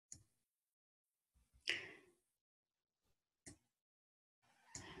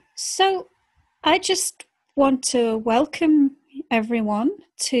So, I just want to welcome everyone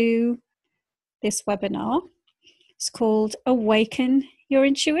to this webinar. It's called Awaken Your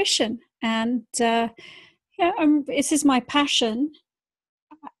Intuition. And this is my passion.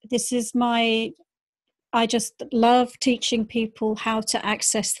 I just love teaching people how to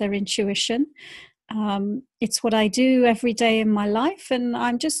access their intuition. It's what I do every day in my life. And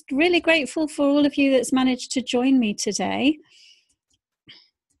I'm just really grateful for all of you that's managed to join me today.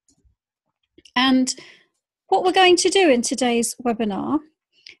 And what we're going to do in today's webinar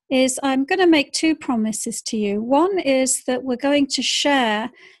is I'm going to make two promises to you. One is that we're going to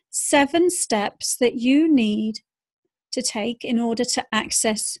share 7 steps that you need to take in order to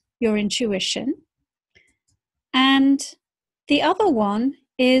access your intuition. And the other one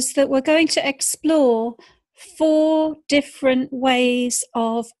is that we're going to explore 4 different ways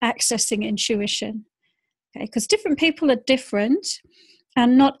of accessing intuition. Okay, because different people are different.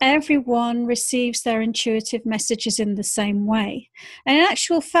 And not everyone receives their intuitive messages in the same way. And in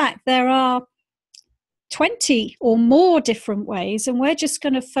actual fact, there are 20 or more different ways, and we're just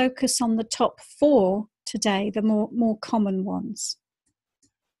going to focus on the top 4 today, the more common ones.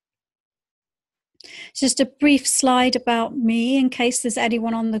 Just a brief slide about me, in case there's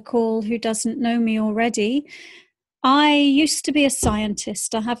anyone on the call who doesn't know me already. I used to be a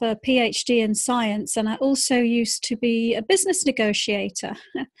scientist. I have a PhD in science, and I also used to be a business negotiator.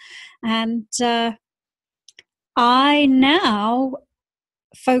 And I now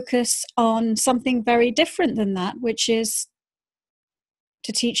focus on something very different than that, which is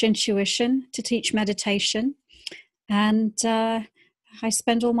to teach intuition, to teach meditation. And I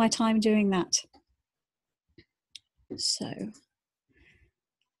spend all my time doing that. So,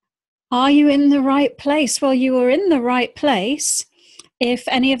 are you in the right place? Well, you are in the right place if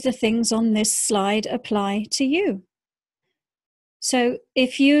any of the things on this slide apply to you. So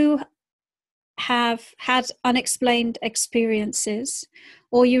if you have had unexplained experiences,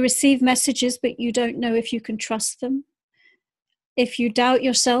 or you receive messages but you don't know if you can trust them, if you doubt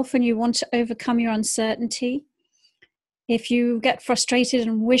yourself and you want to overcome your uncertainty, if you get frustrated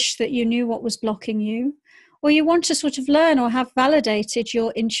and wish that you knew what was blocking you, or you want to sort of learn or have validated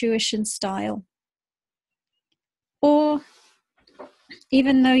your intuition style, or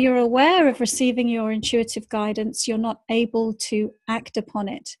even though you're aware of receiving your intuitive guidance, you're not able to act upon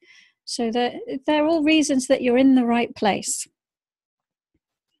it. So they're all reasons that you're in the right place.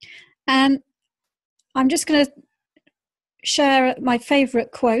 And I'm just going to share my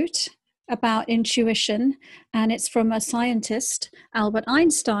favorite quote about intuition, and it's from a scientist, Albert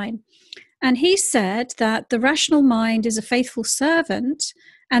Einstein. And he said that the rational mind is a faithful servant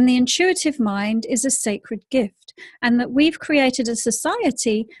and the intuitive mind is a sacred gift, and that we've created a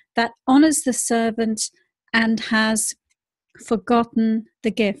society that honors the servant and has forgotten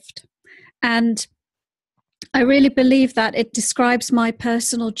the gift. And I really believe that it describes my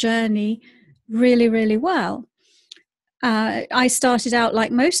personal journey really, really well. I started out,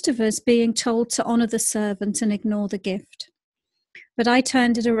 like most of us, being told to honor the servant and ignore the gift. But I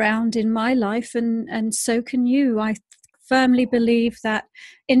turned it around in my life, and so can you. I firmly believe that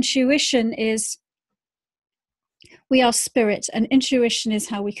intuition is, we are spirit, and intuition is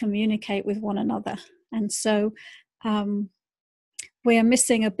how we communicate with one another. And so we are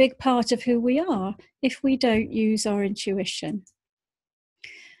missing a big part of who we are if we don't use our intuition.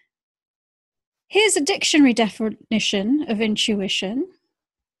 Here's a dictionary definition of intuition.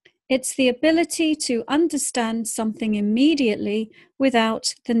 It's the ability to understand something immediately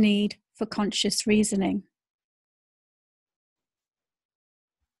without the need for conscious reasoning.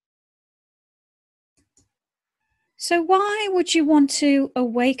 So why would you want to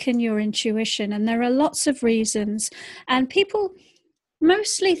awaken your intuition? And there are lots of reasons. And people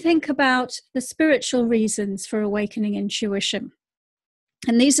mostly think about the spiritual reasons for awakening intuition.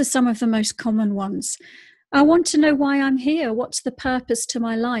 And these are some of the most common ones. I want to know why I'm here. What's the purpose to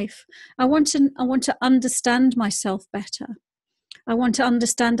my life? I want to understand myself better. I want to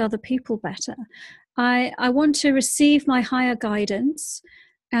understand other people better. I want to receive my higher guidance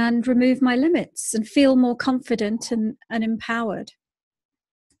and remove my limits and feel more confident and empowered.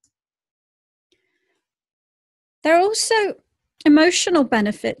 There are also emotional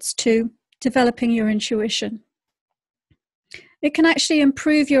benefits to developing your intuition. It can actually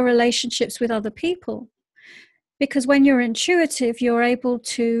improve your relationships with other people, because when you're intuitive, you're able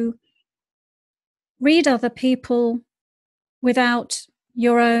to read other people without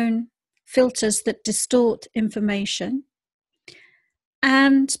your own filters that distort information.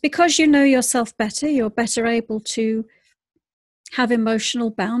 And because you know yourself better, you're better able to have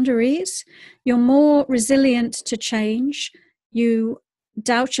emotional boundaries. You're more resilient to change. You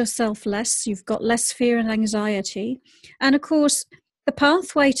doubt yourself less, you've got less fear and anxiety. And of course, the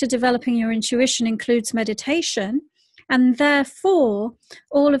pathway to developing your intuition includes meditation, and therefore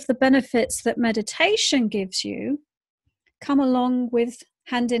all of the benefits that meditation gives you come along with,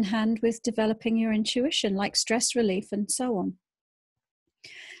 hand in hand with, developing your intuition, like stress relief and so on.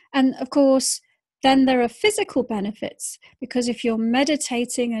 And of course, then there are physical benefits, because if you're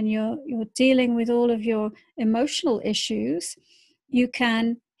meditating and you're dealing with all of your emotional issues, you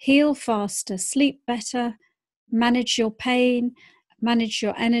can heal faster, sleep better, manage your pain, manage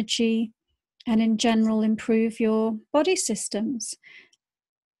your energy, and in general improve your body systems.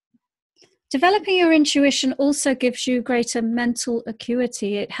 Developing your intuition also gives you greater mental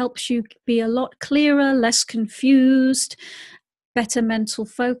acuity. It helps you be a lot clearer, less confused, better mental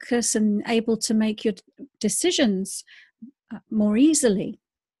focus, and able to make your decisions more easily.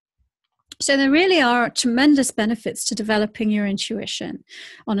 So there really are tremendous benefits to developing your intuition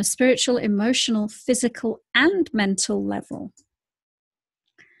on a spiritual, emotional, physical, and mental level.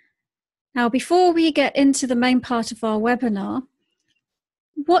 Now, before we get into the main part of our webinar,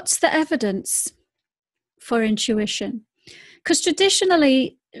 what's the evidence for intuition? Because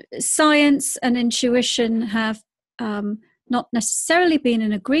traditionally, science and intuition have not necessarily been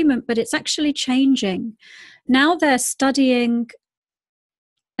in agreement, but it's actually changing. Now they're studying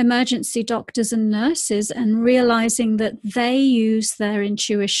emergency doctors and nurses and realizing that they use their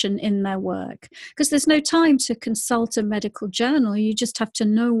intuition in their work, because there's no time to consult a medical journal. You just have to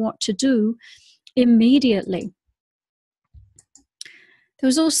know what to do immediately. There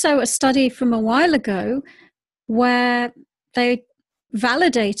was also a study from a while ago where they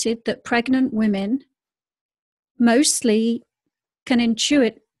validated that pregnant women mostly can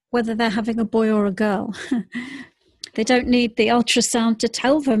intuit whether they're having a boy or a girl. They don't need the ultrasound to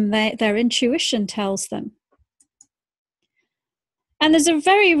tell them, their intuition tells them. And there's a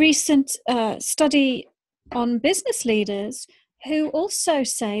very recent study on business leaders who also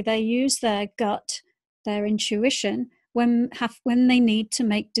say they use their gut, their intuition, when they need to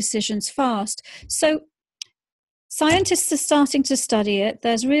make decisions fast. So scientists are starting to study it.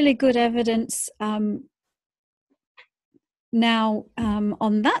 There's really good evidence now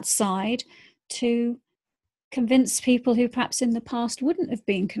on that side to convince people who perhaps in the past wouldn't have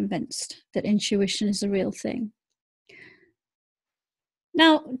been convinced that intuition is a real thing.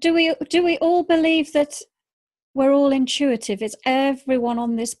 Now, do we all believe that we're all intuitive? Is everyone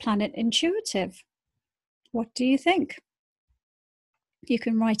on this planet intuitive? What do you think? You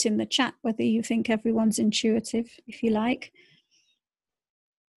can write in the chat whether you think everyone's intuitive, if you like.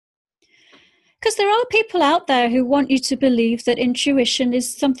 Because there are people out there who want you to believe that intuition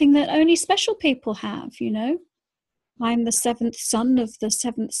is something that only special people have, you know. I'm the seventh son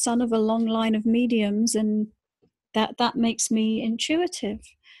of a long line of mediums, and that makes me intuitive.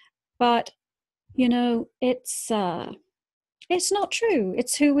 But, you know, it's not true.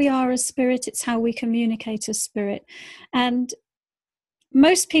 It's who we are as spirit. It's how we communicate as spirit. And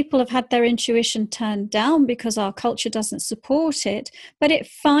most people have had their intuition turned down because our culture doesn't support it, but it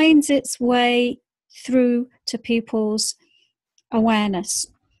finds its way through to people's awareness.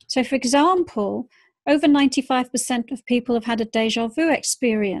 So, for example, over 95% of people have had a déjà vu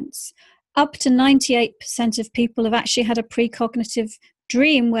experience. Up to 98% of people have actually had a precognitive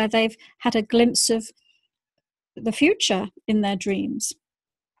dream where they've had a glimpse of the future in their dreams.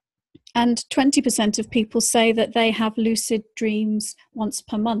 And 20% of people say that they have lucid dreams once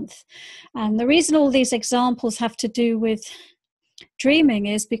per month. And the reason all these examples have to do with dreaming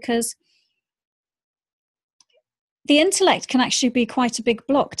is because the intellect can actually be quite a big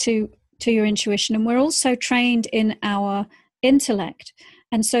block to your intuition. And we're also trained in our intellect.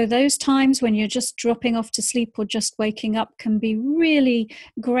 And so those times when you're just dropping off to sleep or just waking up can be really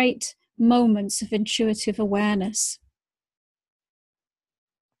great moments of intuitive awareness.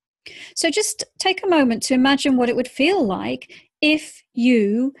 So just take a moment to imagine what it would feel like if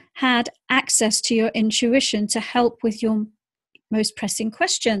you had access to your intuition to help with your most pressing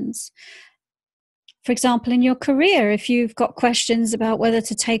questions. For example, in your career, if you've got questions about whether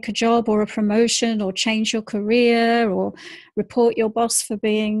to take a job or a promotion or change your career or report your boss for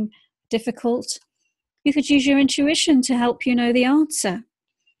being difficult, you could use your intuition to help you know the answer.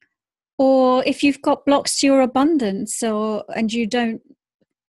 Or if you've got blocks to your abundance and you don't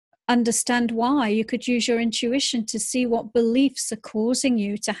understand why, you could use your intuition to see what beliefs are causing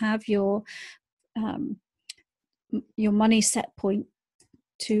you to have your money set point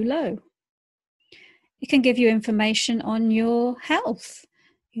too low. It can give you information on your health.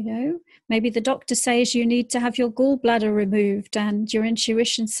 You know, maybe the doctor says you need to have your gallbladder removed and your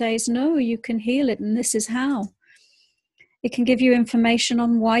intuition says, no, you can heal it and this is how. It can give you information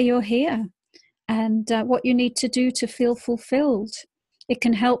on why you're here and what you need to do to feel fulfilled. It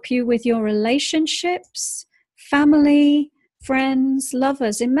can help you with your relationships, family, friends,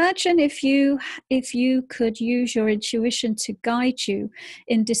 lovers. Imagine if you could use your intuition to guide you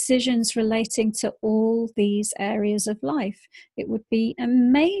in decisions relating to all these areas of life. It would be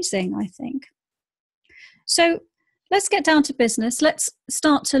amazing, I think. So let's get down to business. Let's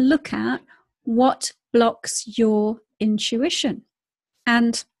start to look at what blocks your intuition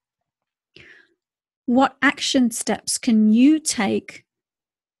and what action steps can you take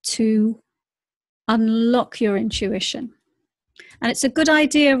to unlock your intuition. And it's a good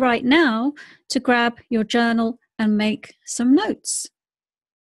idea right now to grab your journal and make some notes.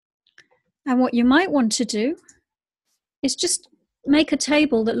 And what you might want to do is just make a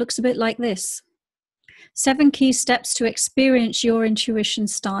table that looks a bit like this. 7 key steps to experience your intuition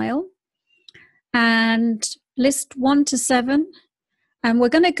style, and list 1 to 7. And we're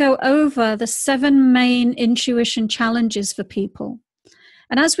going to go over the 7 main intuition challenges for people.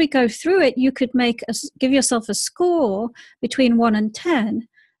 And as we go through it, you could give yourself a score between 1 and 10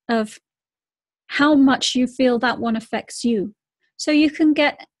 of how much you feel that one affects you. So you can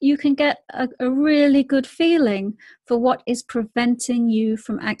get a really good feeling for what is preventing you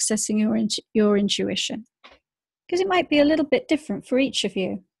from accessing your intuition, because it might be a little bit different for each of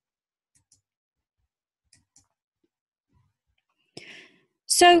you.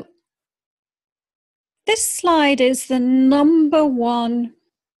 So this slide is the number one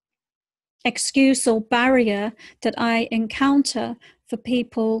excuse or barrier that I encounter for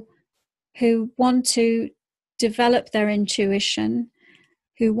people who want to develop their intuition,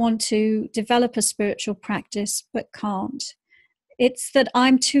 who want to develop a spiritual practice but can't. It's that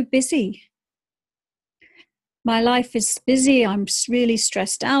I'm too busy. My life is busy. I'm really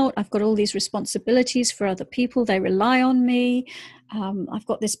stressed out. I've got all these responsibilities for other people. They rely on me. I've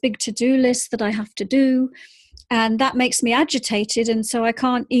got this big to-do list that I have to do. And that makes me agitated. And so I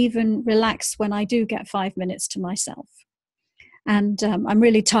can't even relax when I do get 5 minutes to myself. And I'm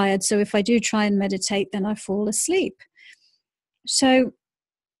really tired. So if I do try and meditate, then I fall asleep. So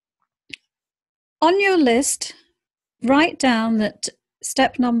on your list, write down that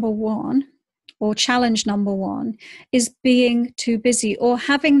step number 1, or challenge number 1, is being too busy, or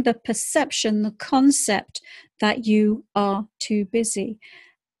having the perception, the concept that you are too busy.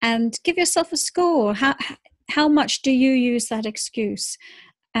 And give yourself a score. How much do you use that excuse?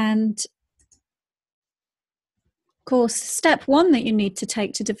 And of course, step 1 that you need to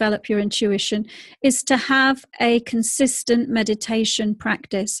take to develop your intuition is to have a consistent meditation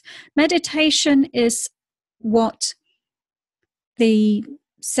practice. Meditation is what the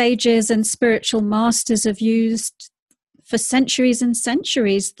sages and spiritual masters have used for centuries and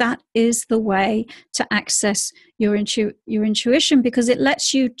centuries. That is the way to access your intuition, because it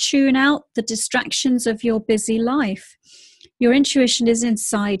lets you tune out the distractions of your busy life. Your intuition is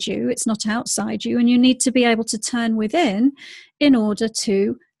inside you, it's not outside you, and you need to be able to turn within in order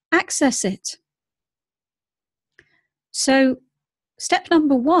to access it. So, step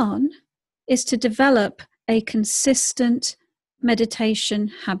number 1 is to develop a consistent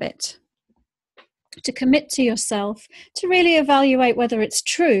meditation habit, to commit to yourself, to really evaluate whether it's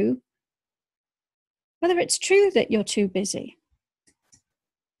true that you're too busy.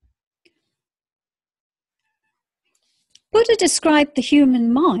 Buddha described the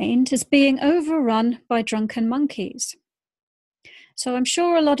human mind as being overrun by drunken monkeys. So I'm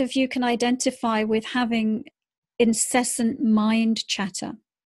sure a lot of you can identify with having incessant mind chatter.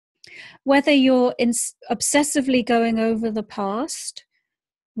 Whether you're obsessively going over the past,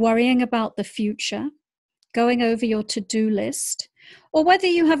 worrying about the future, going over your to-do list, or whether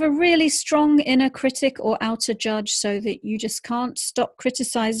you have a really strong inner critic or outer judge so that you just can't stop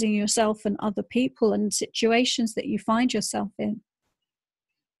criticizing yourself and other people and situations that you find yourself in.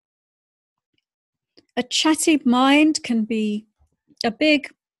 A chatty mind can be a big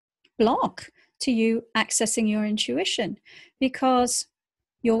block to you accessing your intuition, because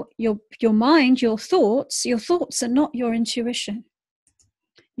your mind, your thoughts are not your intuition.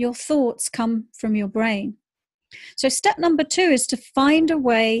 Your thoughts come from your brain. So step number 2 is to find a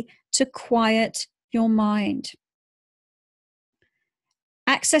way to quiet your mind.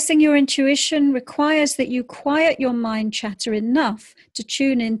 Accessing your intuition requires that you quiet your mind chatter enough to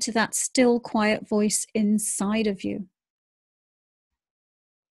tune into that still, quiet voice inside of you.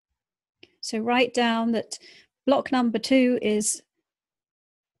 So write down that block number 2 is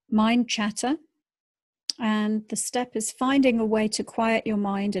mind chatter. And the step is finding a way to quiet your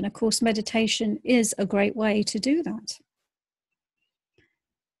mind. And of course, meditation is a great way to do that.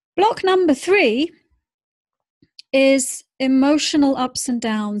 Block number 3 is emotional ups and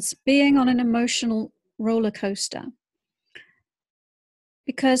downs, being on an emotional roller coaster,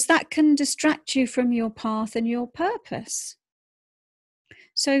 because that can distract you from your path and your purpose.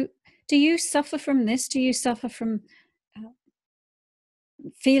 So do you suffer from this? Do you suffer from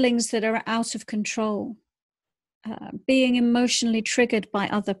feelings that are out of control, being emotionally triggered by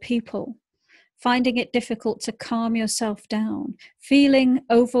other people, finding it difficult to calm yourself down, feeling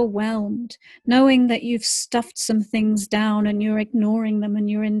overwhelmed, knowing that you've stuffed some things down and you're ignoring them and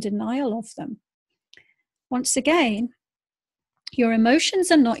you're in denial of them? Once again, your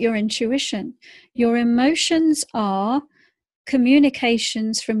emotions are not your intuition. Your emotions are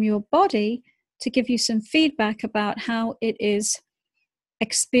communications from your body to give you some feedback about how it is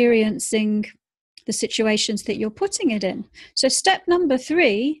experiencing the situations that you're putting it in. So step number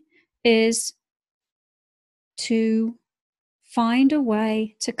 3 is to find a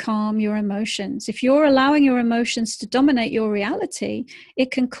way to calm your emotions. If you're allowing your emotions to dominate your reality,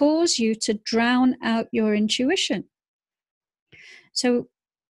 it can cause you to drown out your intuition. So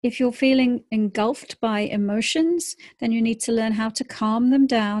if you're feeling engulfed by emotions, then you need to learn how to calm them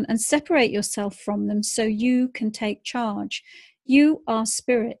down and separate yourself from them so you can take charge. You are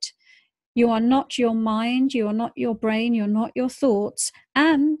spirit. You are not your mind, you are not your brain, you're not your thoughts,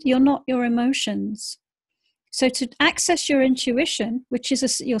 and you're not your emotions. So to access your intuition, which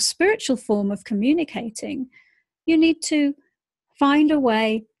is your spiritual form of communicating, you need to find a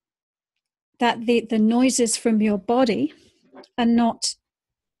way that the noises from your body are not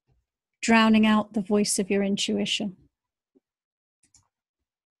drowning out the voice of your intuition.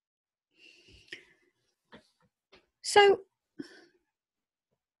 So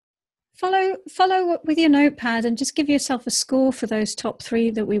follow with your notepad and just give yourself a score for those top 3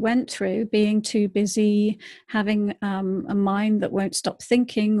 that we went through: being too busy, having a mind that won't stop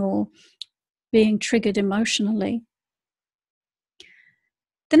thinking, or being triggered emotionally.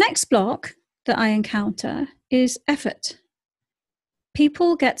 The next block that I encounter is effort.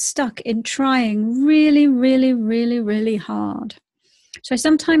 People get stuck in trying really, really, really, really hard. So I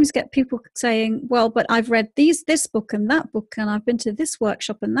sometimes get people saying, well, but I've read this book and that book, and I've been to this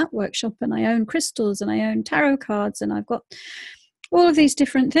workshop and that workshop, and I own crystals and I own tarot cards, and I've got all of these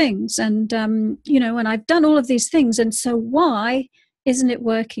different things. And, and I've done all of these things. And so why isn't it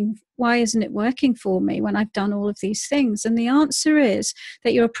working? Why isn't it working for me when I've done all of these things? And the answer is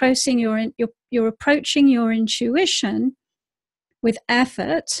that you're approaching your intuition with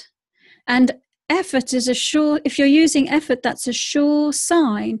effort. And effort is if you're using effort, that's a sure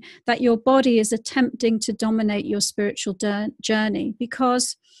sign that your body is attempting to dominate your spiritual journey,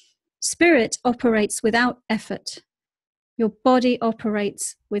 because spirit operates without effort. Your body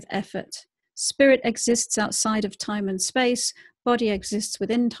operates with effort. Spirit exists outside of time and space. Body exists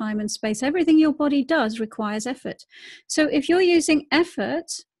within time and space. Everything your body does requires effort. So if you're using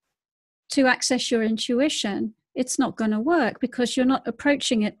effort to access your intuition, it's not going to work because you're not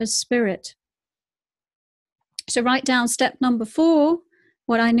approaching it as spirit. So write down step number 4.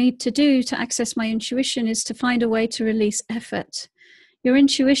 What I need to do to access my intuition is to find a way to release effort. Your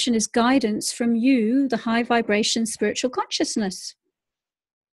intuition is guidance from you, the high vibration spiritual consciousness.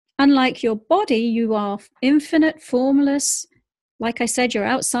 Unlike your body, you are infinite, formless. Like I said, you're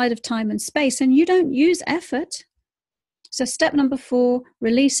outside of time and space, and you don't use effort. So step number 4,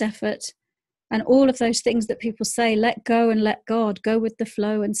 release effort. And all of those things that people say, let go and let God, go with the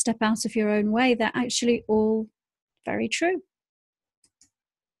flow and step out of your own way, they're actually all very true.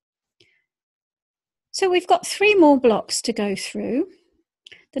 So we've got 3 more blocks to go through.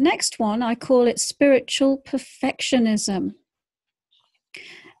 The next one, I call it spiritual perfectionism.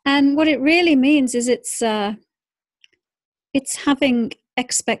 And what it really means is it's having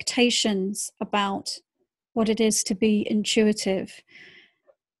expectations about what it is to be intuitive.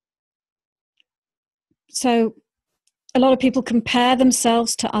 So a lot of people compare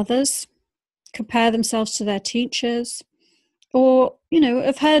themselves to others, compare themselves to their teachers, or,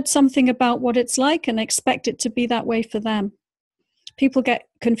 have heard something about what it's like and expect it to be that way for them. People get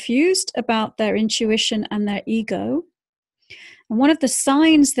confused about their intuition and their ego. And one of the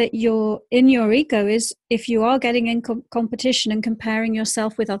signs that you're in your ego is if you are getting in competition and comparing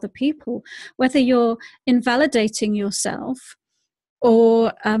yourself with other people, whether you're invalidating yourself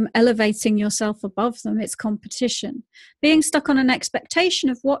or elevating yourself above them, it's competition. Being stuck on an expectation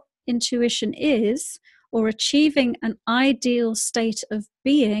of what intuition is, or achieving an ideal state of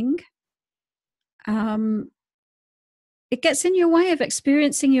being, it gets in your way of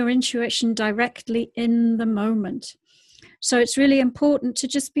experiencing your intuition directly in the moment. So it's really important to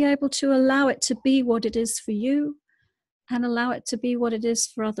just be able to allow it to be what it is for you, and allow it to be what it is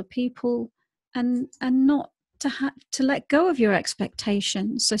for other people, and not to let go of your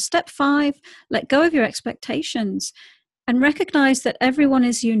expectations. So step 5, let go of your expectations and recognize that everyone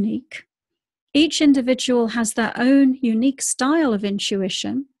is unique. Each individual has their own unique style of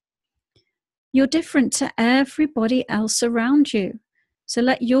intuition. You're different to everybody else around you. So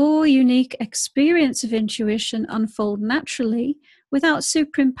let your unique experience of intuition unfold naturally without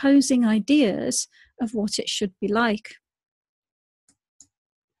superimposing ideas of what it should be like.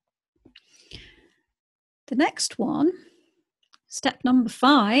 The next one, step number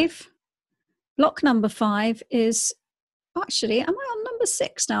 5, block number 5 is, actually, am I on number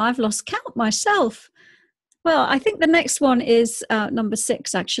 6 now? I've lost count myself. Well, I think the next one is number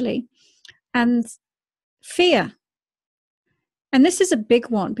 6, actually, and fear. And this is a big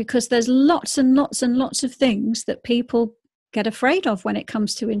one because there's lots and lots and lots of things that people get afraid of when it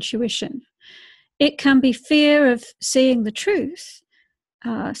comes to intuition. It can be fear of seeing the truth,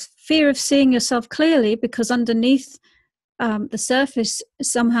 fear of seeing yourself clearly because underneath the surface,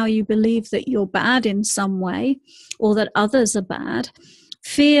 somehow you believe that you're bad in some way or that others are bad.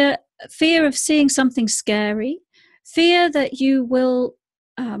 Fear of seeing something scary, fear that you will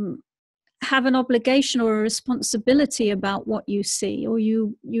have an obligation or a responsibility about what you see, or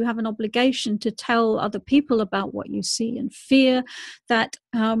you have an obligation to tell other people about what you see, and fear that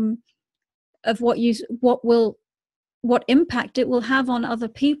of what impact it will have on other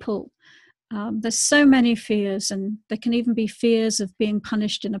people. There's so many fears, and there can even be fears of being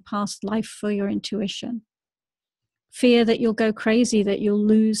punished in a past life for your intuition. Fear that you'll go crazy, that you'll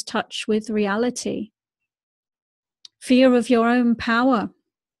lose touch with reality. Fear of your own power.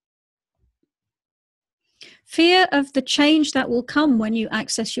 Fear of the change that will come when you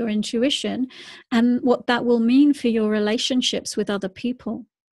access your intuition and what that will mean for your relationships with other people.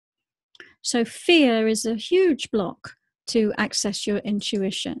 So fear is a huge block to access your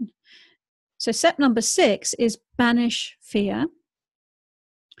intuition. So step number 6 is banish fear.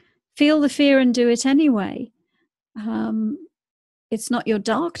 Feel the fear and do it anyway. It's not your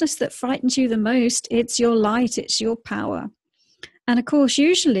darkness that frightens you the most, it's your light, it's your power. And of course,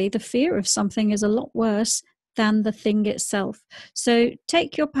 usually the fear of something is a lot worse than the thing itself. So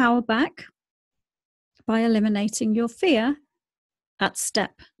take your power back by eliminating your fear at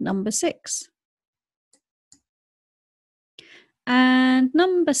step number 6. And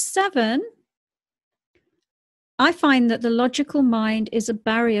number 7, I find that the logical mind is a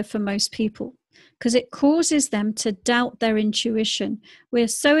barrier for most people because it causes them to doubt their intuition. We're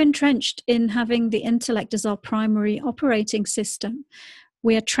so entrenched in having the intellect as our primary operating system.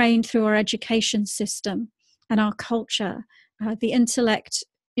 We are trained through our education system and our culture. The intellect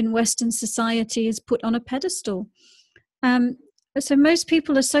in Western society is put on a pedestal. So most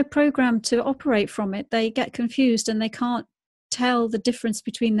people are so programmed to operate from it, they get confused and they can't tell the difference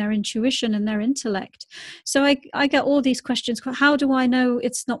between their intuition and their intellect. So I get all these questions. How do I know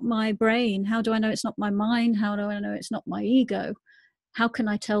it's not my brain? How do I know it's not my mind? How do I know it's not my ego? How can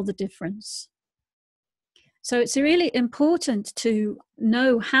I tell the difference? So it's really important to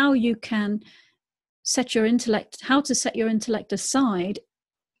know how you can set your intellect, how to set your intellect aside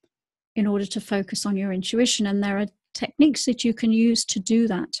in order to focus on your intuition. And there are techniques that you can use to do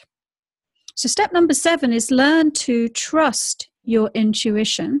that. So step number 7 is learn to trust your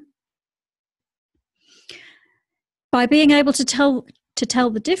intuition. By being able to tell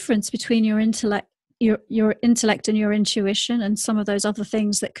the difference between your intellect and your intuition and some of those other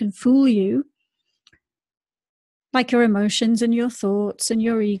things that can fool you, like your emotions and your thoughts and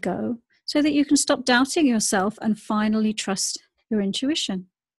your ego, so that you can stop doubting yourself and finally trust your intuition.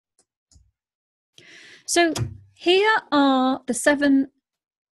 So here are the 7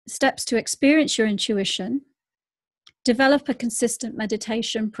 steps to experience your intuition. Develop a consistent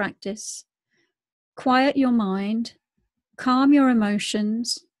meditation practice. Quiet your mind. Calm your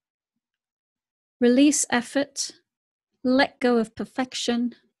emotions. Release effort. Let go of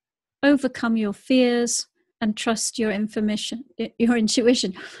perfection. Overcome your fears and trust your intuition.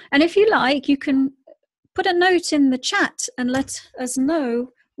 And if you like, you can put a note in the chat and let us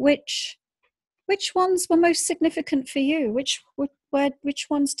know which ones were most significant for you. Which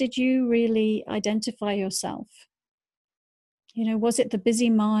ones did you really identify yourself? Was it the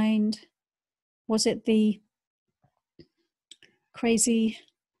busy mind? Was it the crazy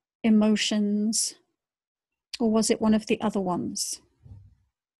emotions? Or was it one of the other ones?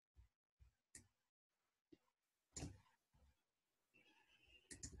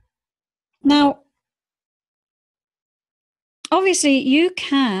 Now, obviously, you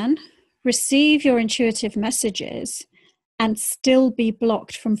can receive your intuitive messages and still be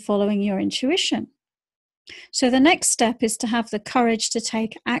blocked from following your intuition. So the next step is to have the courage to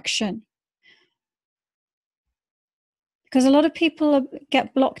take action. Because a lot of people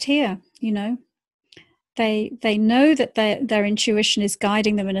get blocked here, you know. They know that their intuition is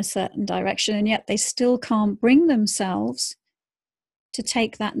guiding them in a certain direction, and yet they still can't bring themselves to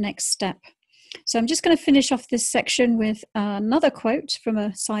take that next step. So I'm just going to finish off this section with another quote from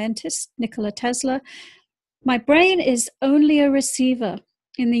a scientist, Nikola Tesla. "My brain is only a receiver.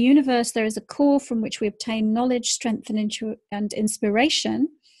 In the universe, there is a core from which we obtain knowledge, strength, and inspiration.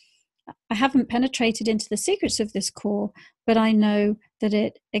 I haven't penetrated into the secrets of this core, but I know that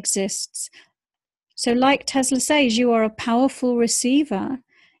it exists." So like Tesla says, you are a powerful receiver.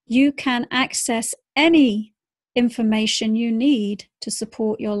 You can access any information you need to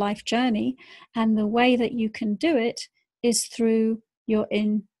support your life journey. And the way that you can do it is through your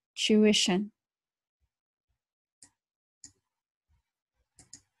intuition.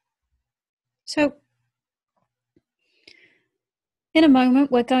 So in a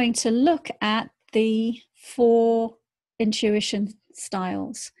moment, we're going to look at the 4 intuition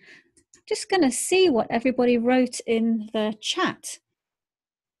styles. Just going to see what everybody wrote in the chat.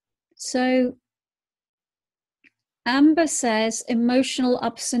 So Amber says emotional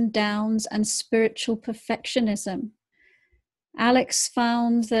ups and downs and spiritual perfectionism. Alex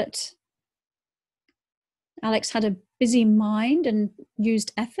found that Alex had a busy mind and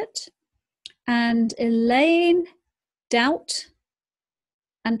used effort. And Elaine, doubt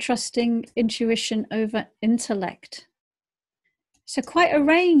and trusting intuition over intellect. So quite a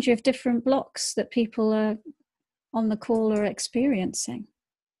range of different blocks that people are on the call are experiencing.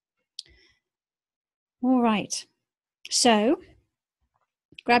 All right. So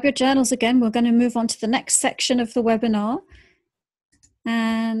grab your journals again. We're going to move on to the next section of the webinar.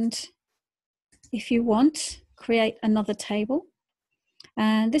 And if you want, create another table.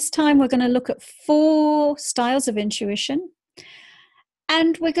 And this time we're going to look at 4 styles of intuition.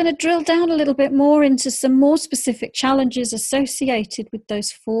 And we're going to drill down a little bit more into some more specific challenges associated with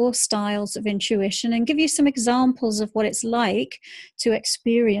those 4 styles of intuition and give you some examples of what it's like to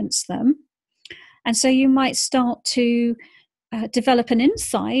experience them. And so you might start to develop an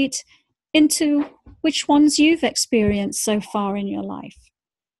insight into which ones you've experienced so far in your life.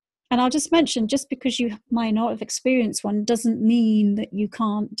 And I'll just mention, just because you might not have experienced one doesn't mean that you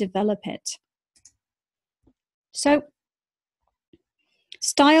can't develop it. So,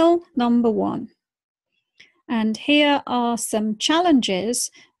 style number 1. And here are some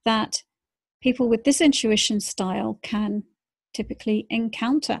challenges that people with this intuition style can typically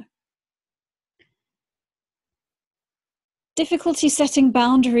encounter. Difficulty setting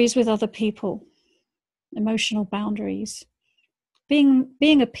boundaries with other people, emotional boundaries.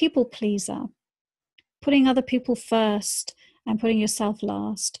 Being a people pleaser, putting other people first and putting yourself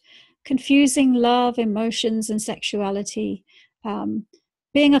last. Confusing love, emotions, and sexuality.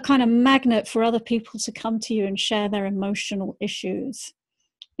 Being a kind of magnet for other people to come to you and share their emotional issues.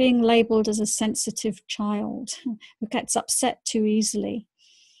 Being labeled as a sensitive child who gets upset too easily.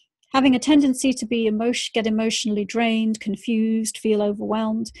 Having a tendency to get emotionally drained, confused, feel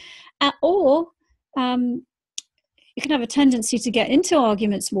overwhelmed. Or you can have a tendency to get into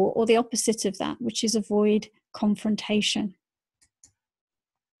arguments more, or the opposite of that, which is avoid confrontation.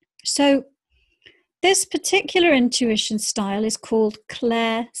 So this particular intuition style is called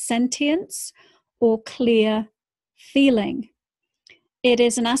clairsentience or clear feeling. It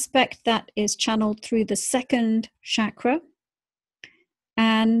is an aspect that is channeled through the 2nd chakra,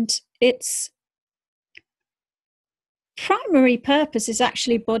 and its primary purpose is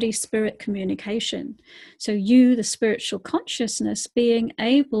actually body-spirit communication. So you, the spiritual consciousness, being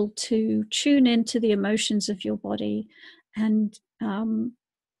able to tune into the emotions of your body and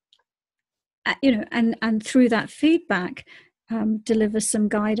and through that feedback, deliver some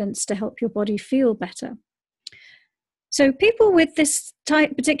guidance to help your body feel better. So people with this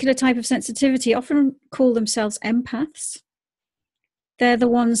particular type of sensitivity often call themselves empaths. They're the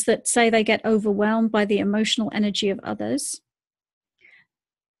ones that say they get overwhelmed by the emotional energy of others.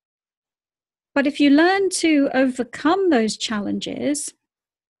 But if you learn to overcome those challenges,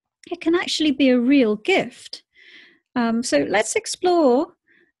 it can actually be a real gift. So let's explore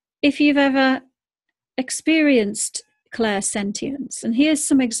if you've ever experienced clairsentience. And here's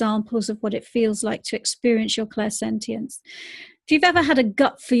some examples of what it feels like to experience your clairsentience. If you've ever had a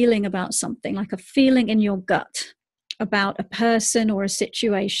gut feeling about something, like a feeling in your gut about a person or a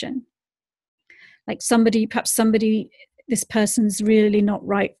situation, like perhaps this person's really not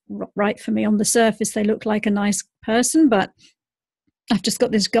right for me. On the surface, they look like a nice person, but I've just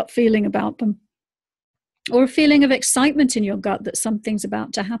got this gut feeling about them. Or a feeling of excitement in your gut that something's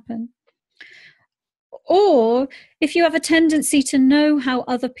about to happen. Or if you have a tendency to know how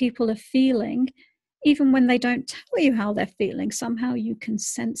other people are feeling even when they don't tell you how they're feeling, somehow you can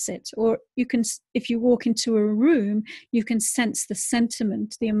sense it. Or you can, if you walk into a room, you can sense the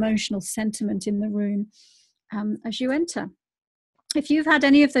sentiment, the emotional sentiment in the room as you enter. If you've had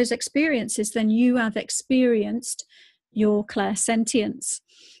any of those experiences, then you have experienced your clairsentience.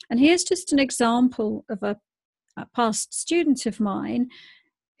 And here's just an example of a past student of mine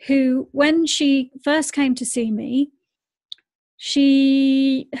who, when she first came to see me,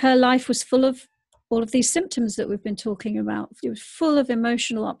 her life was full of all of these symptoms that we've been talking about. It was full of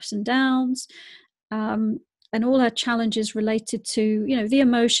emotional ups and downs, and all her challenges related to, the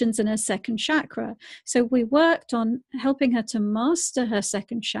emotions in her second chakra. So we worked on helping her to master her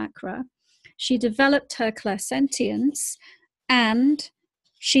second chakra. She developed her clairsentience, and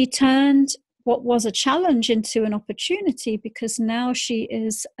she turned what was a challenge into an opportunity, because now she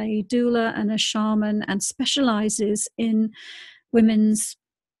is a doula and a shaman and specializes in women's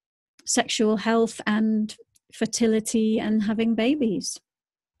sexual health and fertility and having babies.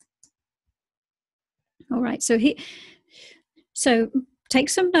 All right, so take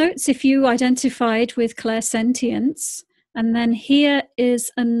some notes if you identified with clairsentience, and then here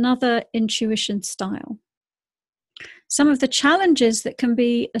is another intuition style. Some of the challenges that can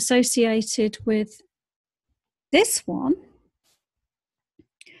be associated with this one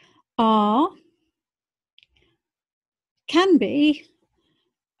can be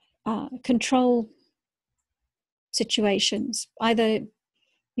control situations. Either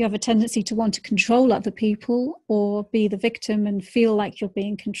you have a tendency to want to control other people, or be the victim and feel like you're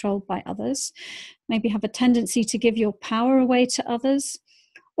being controlled by others. Maybe have a tendency to give your power away to others.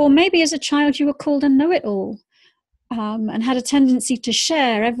 Or maybe as a child you were called a know-it-all, and had a tendency to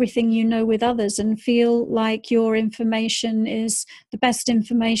share everything you know with others and feel like your information is the best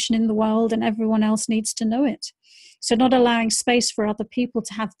information in the world and everyone else needs to know it. So not allowing space for other people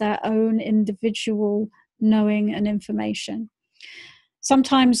to have their own individual knowing and information.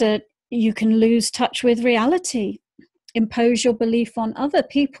 Sometimes you can lose touch with reality, impose your belief on other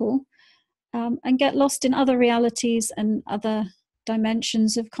people, and get lost in other realities and other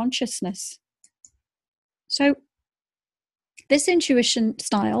dimensions of consciousness. So this intuition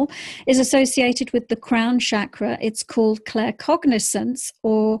style is associated with the crown chakra. It's called claircognizance,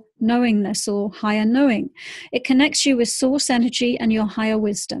 or knowingness, or higher knowing. It connects you with source energy and your higher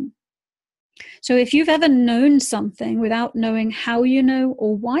wisdom. So if you've ever known something without knowing how you know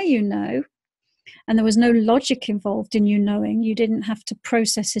or why you know, and there was no logic involved in you knowing, you didn't have to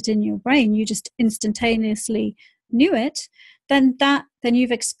process it in your brain, you just instantaneously knew it, then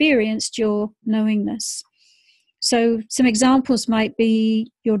you've experienced your knowingness. So some examples might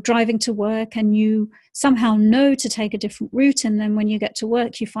be you're driving to work and you somehow know to take a different route, and then when you get to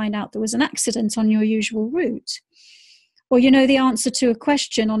work you find out there was an accident on your usual route. Or you know the answer to a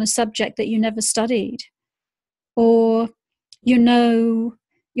question on a subject that you never studied. Or you know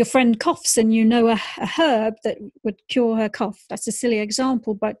your friend coughs and you know a herb that would cure her cough. That's a silly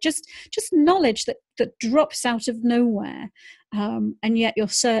example, but just knowledge that drops out of nowhere, and yet you're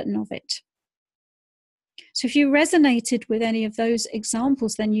certain of it. So if you resonated with any of those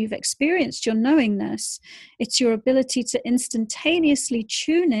examples, then you've experienced your knowingness. It's your ability to instantaneously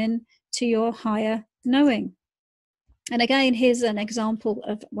tune in to your higher knowing. And again, here's an example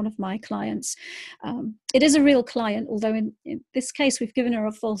of one of my clients. It is a real client, although in this case, we've given her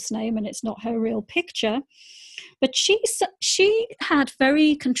a false name and it's not her real picture. But she had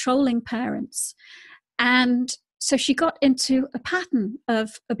very controlling parents. And so she got into a pattern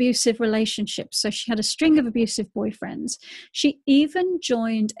of abusive relationships. So she had a string of abusive boyfriends. She even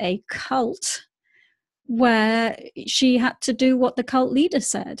joined a cult where she had to do what the cult leader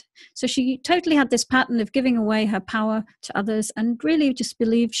said. So she totally had this pattern of giving away her power to others and really just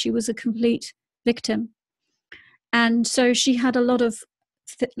believed she was a complete victim. And so she had a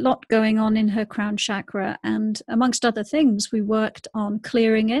lot going on in her crown chakra, and amongst other things we worked on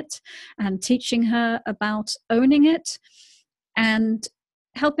clearing it and teaching her about owning it and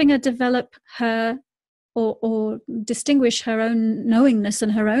helping her develop her or distinguish her own knowingness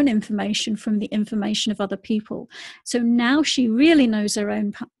and her own information from the information of other people. So now she really knows her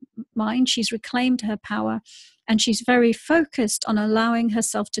own mind. She's reclaimed her power, and she's very focused on allowing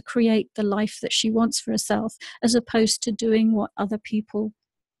herself to create the life that she wants for herself, as opposed to doing what other people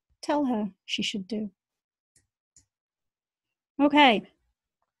tell her she should do. Okay.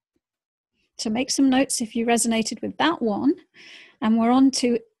 So make some notes if you resonated with that one. And we're on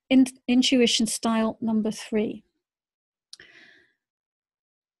to intuition style number 3.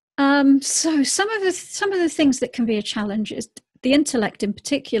 So some of the things that can be a challenge is the intellect in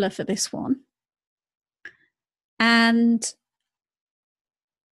particular for this one. And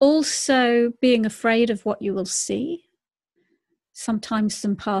Also being afraid of what you will see, sometimes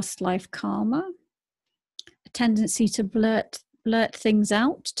some past life karma, a tendency to blurt things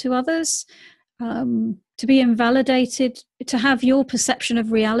out to others, to be invalidated, to have your perception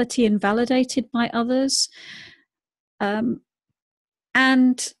of reality invalidated by others,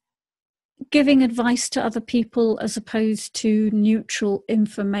 and giving advice to other people as opposed to neutral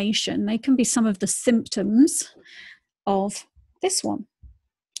information. They can be some of the symptoms of this one.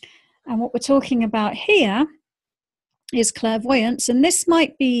 And what we're talking about here is clairvoyance, and this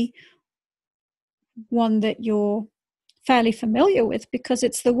might be one that you're fairly familiar with because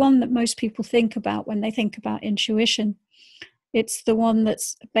it's the one that most people think about when they think about intuition. It's the one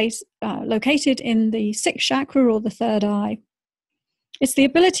that's located in the sixth chakra or the third eye. It's the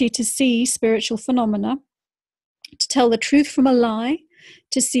ability to see spiritual phenomena, to tell the truth from a lie,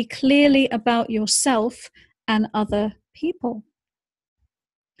 to see clearly about yourself and other people.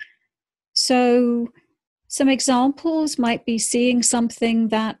 So some examples might be seeing something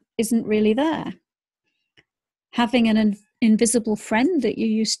that isn't really there, having an invisible friend that you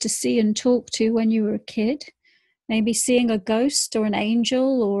used to see and talk to when you were a kid, maybe seeing a ghost or an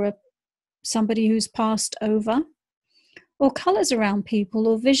angel or somebody who's passed over, or colors around people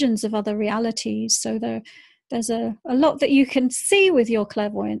or visions of other realities. So there's a lot that you can see with your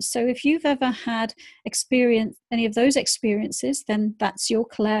clairvoyance. So if you've ever had any of those experiences, then that's your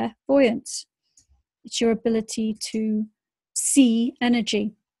clairvoyance. It's your ability to see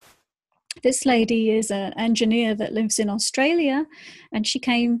energy. This lady is an engineer that lives in Australia, and she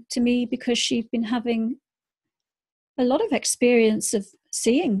came to me because she'd been having a lot of experience of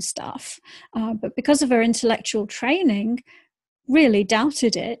seeing stuff, but because of her intellectual training, really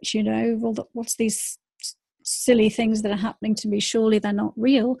doubted it. Well, what's these silly things that are happening to me? Surely they're not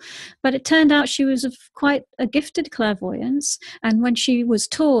real. But it turned out she was quite a gifted clairvoyance, and when she was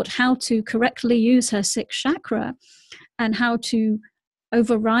taught how to correctly use her sixth chakra and how to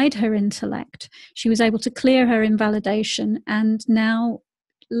override her intellect, she was able to clear her invalidation and now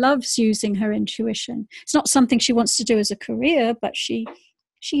loves using her intuition. It's not something she wants to do as a career, but she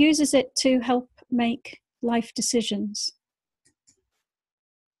uses it to help make life decisions.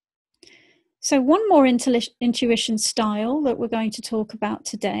 So one more intuition style that we're going to talk about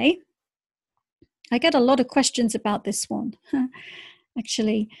today. I get a lot of questions about this one,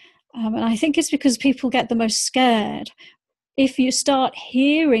 actually, and I think it's because people get the most scared. If you start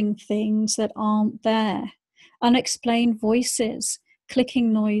hearing things that aren't there, unexplained voices,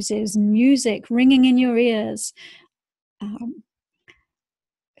 clicking noises, music ringing in your ears,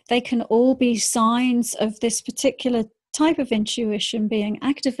 they can all be signs of this particular type of intuition being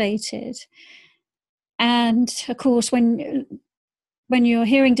activated. And of course, when you're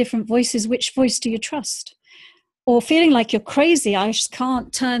hearing different voices, which voice do you trust? Or feeling like you're crazy, I just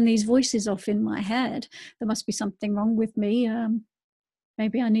can't turn these voices off in my head. There must be something wrong with me.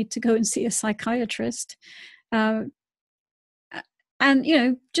 Maybe I need to go and see a psychiatrist. And,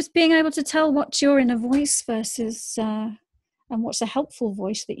 just being able to tell what's your inner voice versus and what's a helpful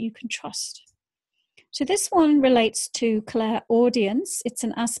voice that you can trust. So this one relates to clairaudience. It's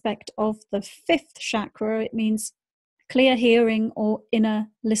an aspect of the fifth chakra. It means clear hearing or inner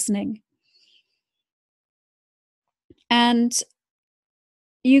listening. And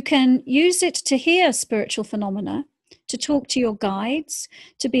you can use it to hear spiritual phenomena, to talk to your guides,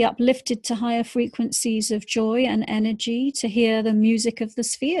 to be uplifted to higher frequencies of joy and energy, to hear the music of the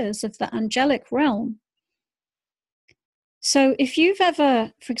spheres of the angelic realm. So if you've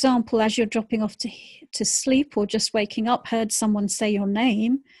ever, for example, as you're dropping off to sleep or just waking up, heard someone say your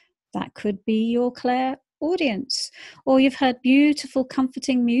name, that could be your clairaudience. Or you've heard beautiful,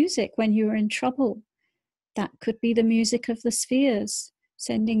 comforting music when you were in trouble. That could be the music of the spheres,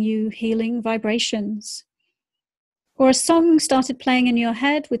 sending you healing vibrations. Or a song started playing in your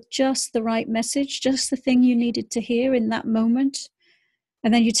head with just the right message, just the thing you needed to hear in that moment.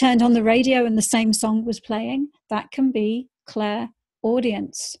 And then you turned on the radio and the same song was playing. That can be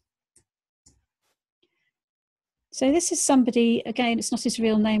clairaudience. So this is somebody, again, it's not his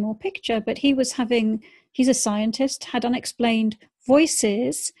real name or picture, but he's a scientist, had unexplained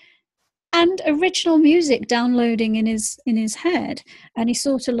voices and original music downloading in his head. And he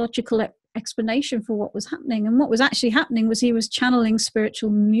sought a logical explanation for what was happening. And what was actually happening was he was channeling spiritual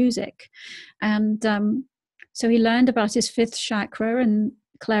music. And so he learned about his fifth chakra and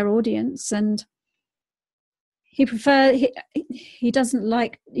clairaudience, and he still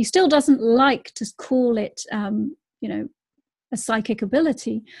doesn't like to call it a psychic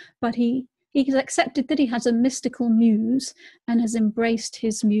ability, but he's accepted that he has a mystical muse and has embraced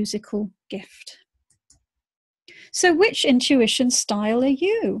his musical gift. So which intuition style are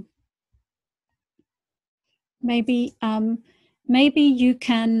you? Maybe you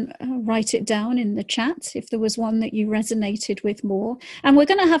can write it down in the chat if there was one that you resonated with more. And we're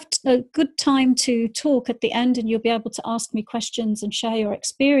going to have a good time to talk at the end, and you'll be able to ask me questions and share your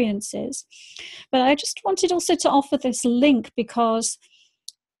experiences. But I just wanted also to offer this link because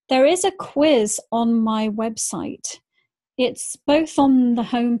there is a quiz on my website. It's both on the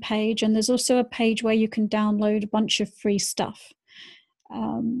home page, and there's also a page where you can download a bunch of free stuff.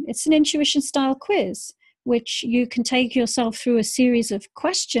 It's an intuition style quiz, which you can take yourself through a series of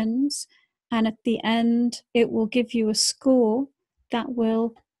questions, and at the end it will give you a score that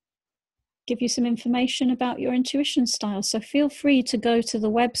will give you some information about your intuition style. So feel free to go to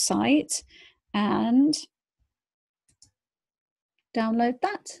the website and download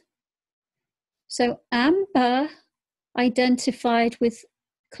that. So Amber identified with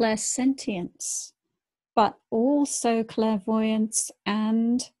clairsentience, but also clairvoyance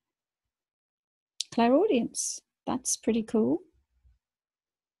and clairaudience. That's pretty cool.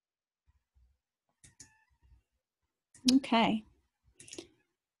 Okay.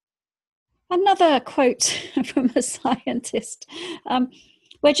 Another quote from a scientist.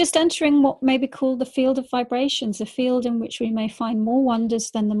 We're just entering what may be called the field of vibrations, a field in which we may find more wonders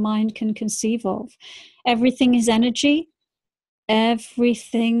than the mind can conceive of. Everything is energy.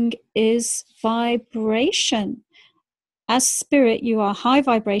 Everything is vibration. As spirit, you are high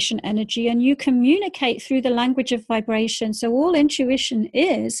vibration energy, and you communicate through the language of vibration. So all intuition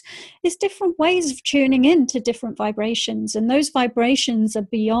is different ways of tuning in to different vibrations. And those vibrations are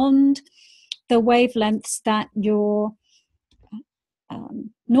beyond the wavelengths that your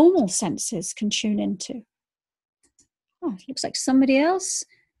normal senses can tune into. Oh, it looks like somebody else.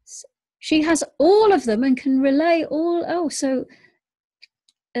 She has all of them and can relay all. Oh, so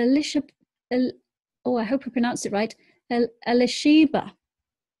Alicia, I hope I pronounced it right. Elisheba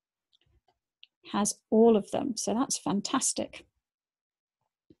has all of them, so that's fantastic.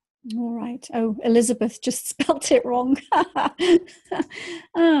 All right. Oh, Elizabeth just spelt it wrong.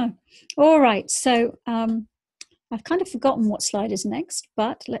 All right. So I've kind of forgotten what slide is next,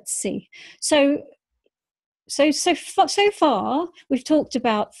 but let's see. So far we've talked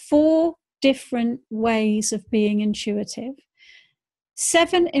about 4 different ways of being intuitive.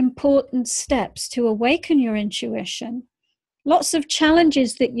 7 important steps to awaken your intuition. Lots of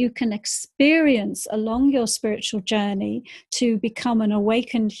challenges that you can experience along your spiritual journey to become an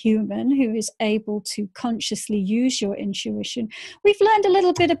awakened human who is able to consciously use your intuition. We've learned a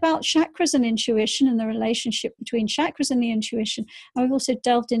little bit about chakras and intuition and the relationship between chakras and the intuition. And we've also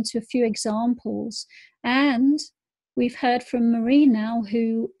delved into a few examples. And we've heard from Marie now,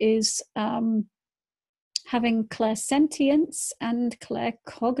 who is having clairsentience and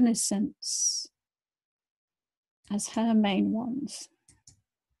claircognizance as her main ones.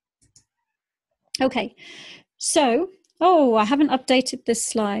 Okay, so, I haven't updated this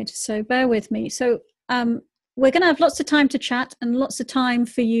slide, so bear with me. So we're going to have lots of time to chat and lots of time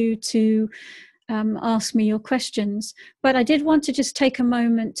for you to ask me your questions. But I did want to just take a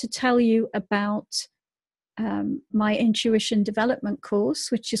moment to tell you about my intuition development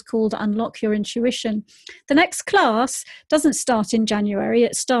course, which is called Unlock Your Intuition. The next class doesn't start in January,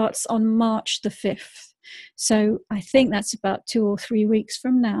 it starts on March the 5th. So I think that's about 2 or 3 weeks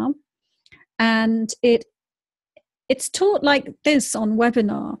from now. And it's taught like this on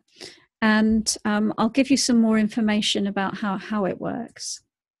webinar. And I'll give you some more information about how it works.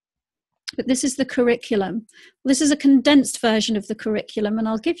 But this is the curriculum. This is a condensed version of the curriculum, and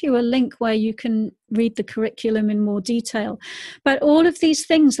I'll give you a link where you can read the curriculum in more detail. But all of these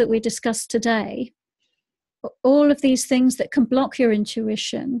things that we discussed today, all of these things that can block your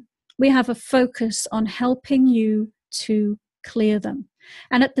intuition, we have a focus on helping you to clear them.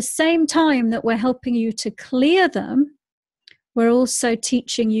 And at the same time that we're helping you to clear them, we're also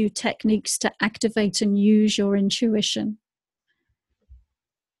teaching you techniques to activate and use your intuition.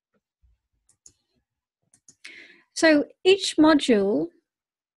 So each module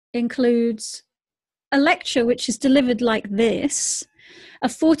includes a lecture which is delivered like this, a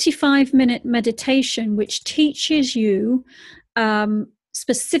 45-minute meditation which teaches you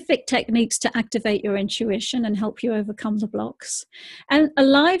specific techniques to activate your intuition and help you overcome the blocks, and a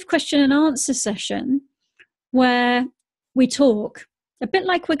live question and answer session where we talk, a bit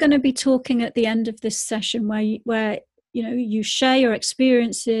like we're going to be talking at the end of this session, where you share your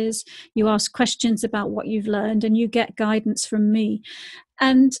experiences, you ask questions about what you've learned, and you get guidance from me.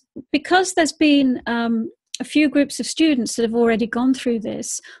 And because there's been a few groups of students that have already gone through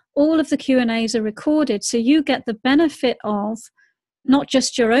this, all of the Q&As are recorded, so you get the benefit of not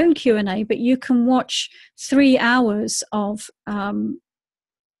just your own Q&A, but you can watch 3 hours of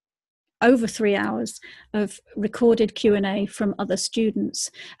over 3 hours of recorded Q&A from other students.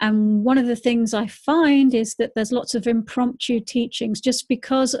 And one of the things I find is that there's lots of impromptu teachings just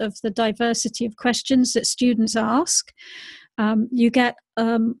because of the diversity of questions that students ask. You get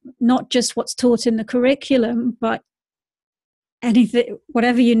not just what's taught in the curriculum, but anything,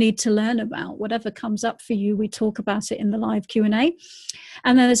 whatever you need to learn about, whatever comes up for you, we talk about it in the live Q&A.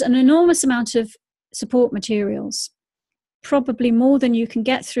 And there's an enormous amount of support materials, probably more than you can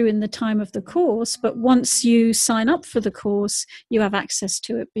get through in the time of the course, but once you sign up for the course, you have access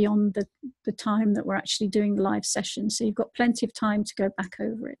to it beyond the time that we're actually doing the live session. So you've got plenty of time to go back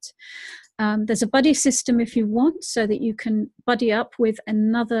over it. There's a buddy system if you want, so that you can buddy up with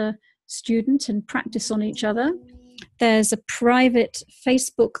another student and practice on each other. There's a private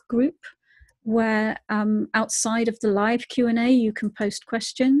Facebook group where outside of the live Q&A, you can post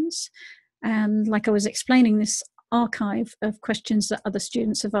questions. And like I was explaining, this archive of questions that other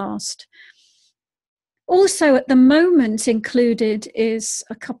students have asked. Also, at the moment included is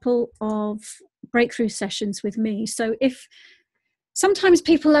a couple of breakthrough sessions with me. So if sometimes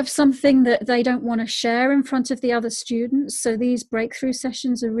people have something that they don't want to share in front of the other students, so these breakthrough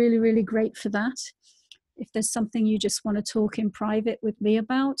sessions are really, really great for that. If there's something you just want to talk in private with me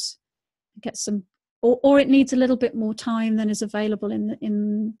about, get some, or it needs a little bit more time than is available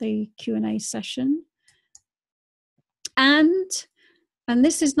in the Q&A session. And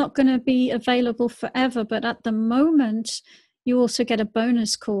this is not going to be available forever, but at the moment, you also get a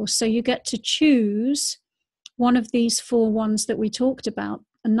bonus course. So you get to choose one of these 4 ones that we talked about,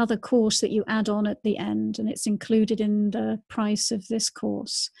 another course that you add on at the end, and it's included in the price of this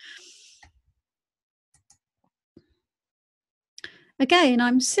course. Again,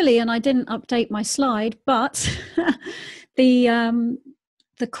 I'm silly and I didn't update my slide, but the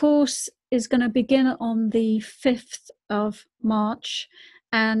course is going to begin on the 5th of March,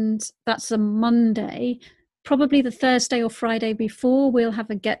 and that's a Monday. Probably the Thursday or Friday before, we'll have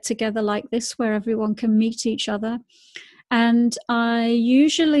a get-together like this where everyone can meet each other. And I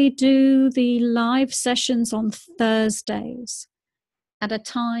usually do the live sessions on Thursdays at a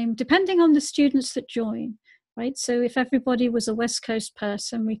time, depending on the students that join, right? So if everybody was a West Coast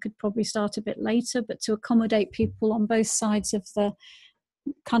person, we could probably start a bit later, but to accommodate people on both sides of the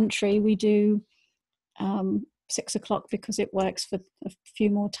country, we do 6 o'clock because it works for a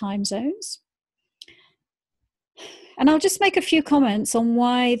few more time zones. And I'll just make a few comments on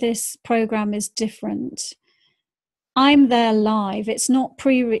why this program is different. I'm there live. It's not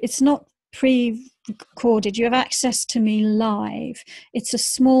pre-recorded. You have access to me live. It's a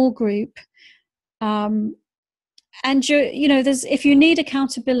small group. And you know, if you need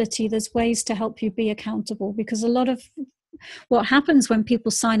accountability, there's ways to help you be accountable, because a lot of what happens when people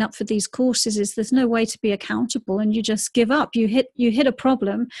sign up for these courses is there's no way to be accountable, and you just give up. You hit a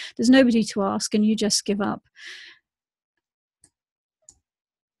problem, there's nobody to ask, and you just give up.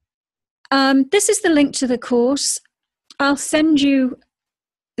 This is the link to the course. I'll send you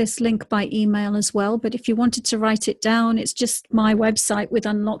this link by email as well, but if you wanted to write it down, it's just my website with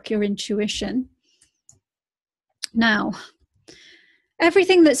Unlock Your Intuition. Now,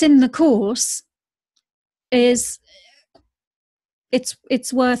 everything that's in the course is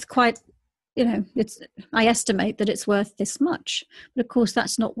it's worth quite, you know, I estimate that it's worth this much, but of course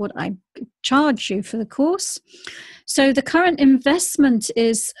that's not what I charge you for the course. So the current investment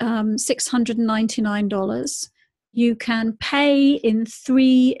is $699. You can pay in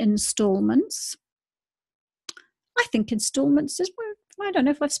 3 installments. I think installments is, I don't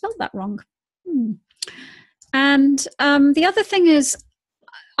know if I've spelled that wrong. And the other thing is,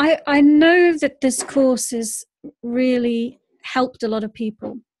 I know that this course has really helped a lot of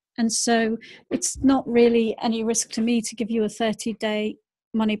people. And so it's not really any risk to me to give you a 30-day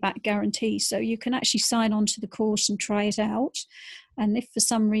money-back guarantee. So you can actually sign on to the course and try it out. And if for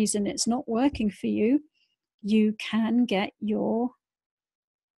some reason it's not working for you, you can get your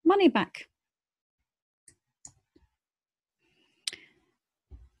money back.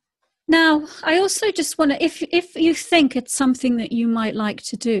 Now, I also just want to, if you think it's something that you might like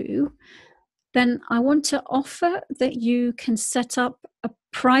to do, then I want to offer that you can set up a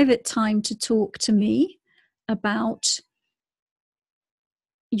private time to talk to me about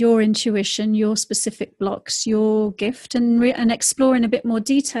your intuition, your specific blocks, your gift, and explore in a bit more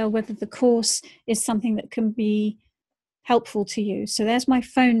detail whether the course is something that can be helpful to you. So there's my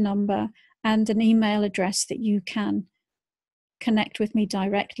phone number and an email address that you can connect with me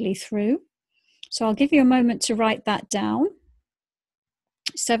directly through. So I'll give you a moment to write that down.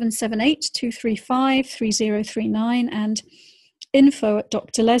 778-235-3039, and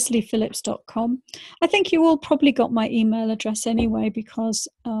info@drlesliephillips.com. I think you all probably got my email address anyway, because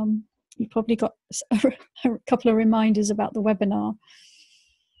you probably got a couple of reminders about the webinar.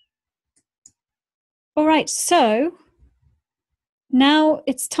 All right, so now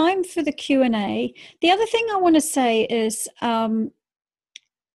it's time for the Q&A. The other thing I want to say is,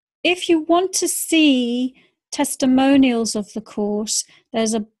 if you want to see testimonials of the course,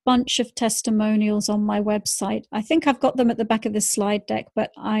 there's a bunch of testimonials on my website. I think I've got them at the back of the slide deck,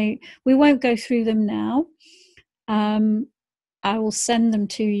 but we won't go through them now. I will send them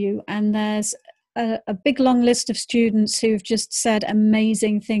to you, and there's a big long list of students who've just said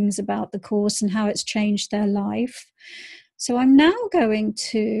amazing things about the course and how it's changed their life. So I'm now going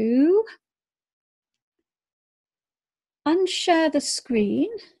to unshare the screen,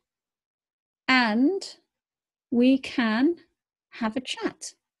 and we can have a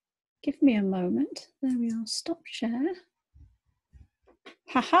chat. Give me a moment. There we are. Stop share.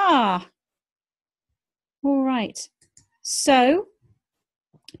 Haha. All right. So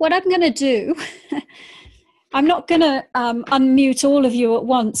what I'm going to do, I'm not going to unmute all of you at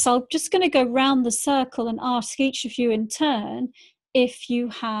once. I'm just going to go round the circle and ask each of you in turn if you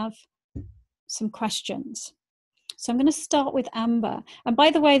have some questions. So I'm going to start with Amber. And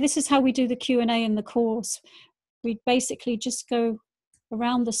by the way, this is how we do the Q&A in the course. We basically just go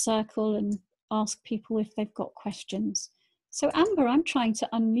around the circle and ask people if they've got questions. So Amber, I'm trying to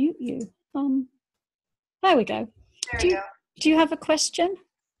unmute you. There we go. Do you have a question?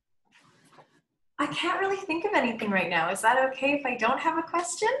 I can't really think of anything right now. Is that okay if I don't have a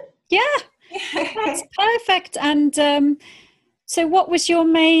question? Yeah, that's perfect. And so what was your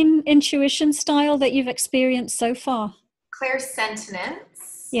main intuition style that you've experienced so far?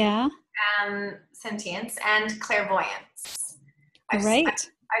 Clairsentience. Yeah. Sentience and clairvoyance. Great.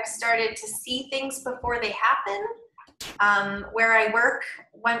 I've started to see things before they happen. Where I work,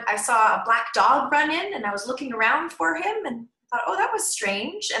 when I saw a black dog run in, and I was looking around for him and thought, oh, that was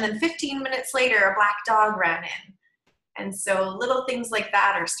strange. And then 15 minutes later, a black dog ran in. And so little things like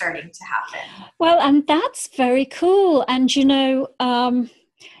that are starting to happen. Well, and that's very cool. And, you know,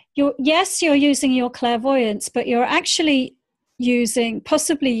 you're using your clairvoyance, but you're actually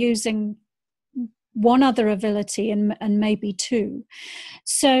possibly using one other ability and maybe two.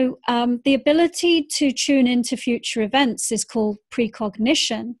 So the ability to tune into future events is called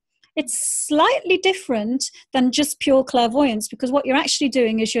precognition. It's slightly different than just pure clairvoyance, because what you're actually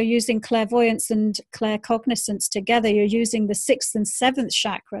doing is you're using clairvoyance and claircognizance together. You're using the 6th and 7th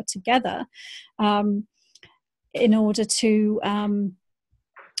chakra together in order to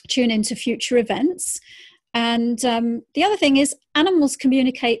tune into future events. And the other thing is animals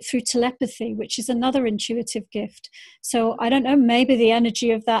communicate through telepathy, which is another intuitive gift. So I don't know, maybe the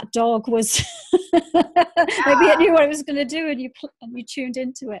energy of that dog was, maybe it knew what it was going to do, and you tuned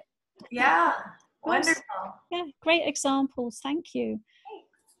into it. Yeah, wonderful. Yeah, great examples. Thank you.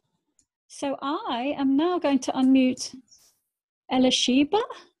 So I am now going to unmute Elisheba.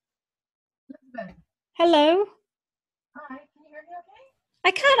 Hello. Hi, can you hear me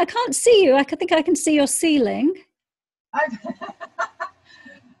okay? I can't see you. I think I can see your ceiling. I'm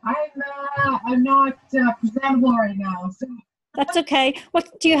not presentable right now. So. That's okay.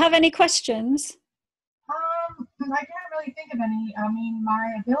 What do you have any questions? I can't really think of any. I mean,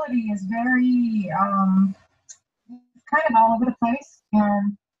 my ability is very kind of all over the place,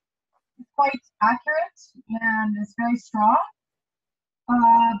 and it's quite accurate, and it's very strong,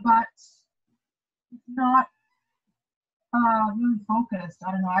 but it's not really focused.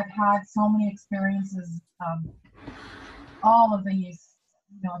 I don't know. I've had so many experiences of all of these,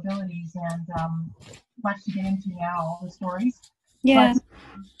 abilities, and much to get into now, all the stories. Yeah. But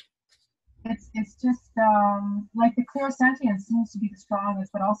it's just like the clairsentience seems to be the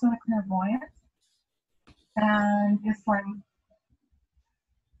strongest, but also the clairvoyance. And it's like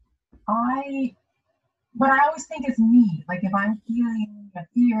I always think it's me. Like if I'm feeling a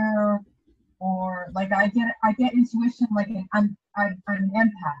fear, or like I get intuition, like I'm an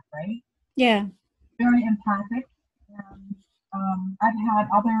empath, right? Yeah. Very empathic. And I've had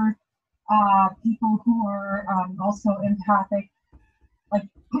other people who are also empathic. Like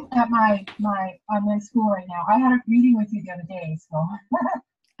at I'm in school right now. I had a reading with you the other day, so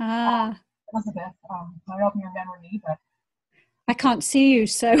Elizabeth, I don't know if you remember me, but I can't see you,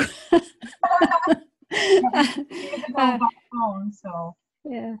 so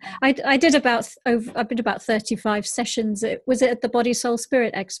yeah, I did about 35 sessions. Was it at the Body Soul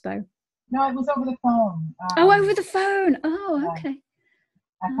Spirit Expo? No, it was over the phone. Over the phone. Oh, okay.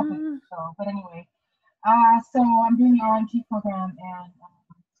 But anyway, so I'm doing the RMT program, and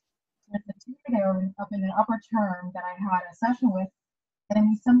There's a tutor there up in the upper term that I had a session with, and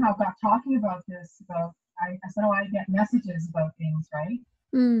we somehow got talking about this. I said, oh, I get messages about things, right?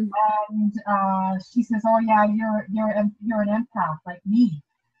 Mm. And she says, oh yeah, you're an empath like me.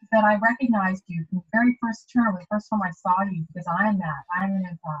 She said, I recognized you from the very first term, the first time I saw you, because I'm an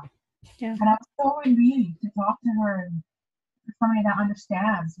empath. Yeah. And I was so relieved to talk to her and somebody that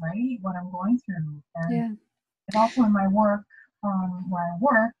understands, right, what I'm going through. And Yeah. and also in my work, where I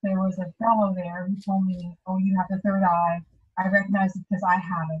work, there was a fellow there who told me, oh, you have the third eye. I recognize it because I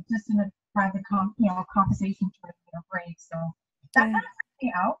have it, just in a private conversation during a break. So that kind of freaked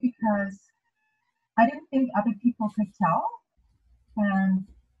me out because I didn't think other people could tell. And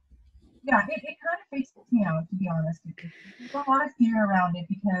yeah, it kind of freaks me out, to be honest with you. There's a lot of fear around it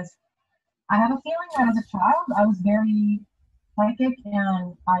because I have a feeling that as a child, I was very psychic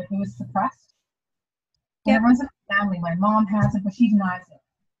and it was suppressed. And it runs in my family. My mom has it, but she denies it.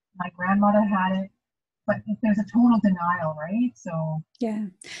 My grandmother had it, but there's a total denial, right? So yeah.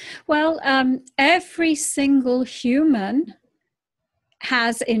 Well, every single human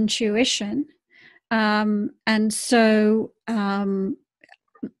has intuition, and so and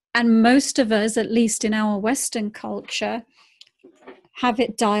most of us, at least in our Western culture, have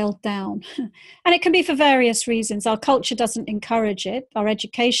it dialed down. And it can be for various reasons. Our culture doesn't encourage it. Our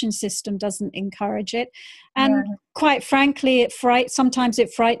education system doesn't encourage it. And quite frankly, sometimes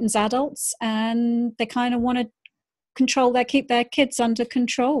it frightens adults, and they kind of want to keep their kids under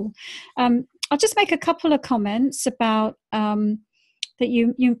control. I'll just make a couple of comments about that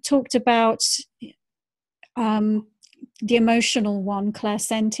you talked about the emotional one,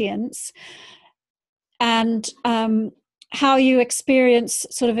 clairsentience, and how you experience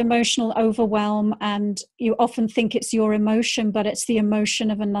sort of emotional overwhelm, and you often think it's your emotion, but it's the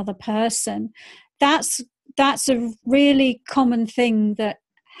emotion of another person. That's a really common thing that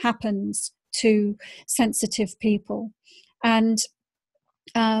happens to sensitive people. And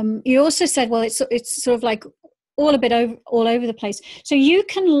you also said, well, it's sort of like all over the place. So you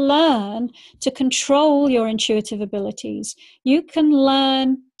can learn to control your intuitive abilities. You can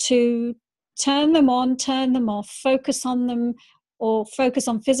learn to turn them on, turn them off, focus on them, or focus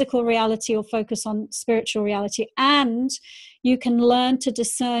on physical reality, or focus on spiritual reality. And you can learn to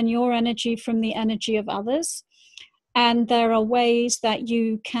discern your energy from the energy of others. And there are ways that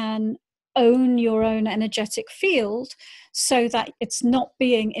you can own your own energetic field so that it's not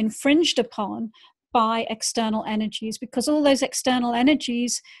being infringed upon by external energies, because all those external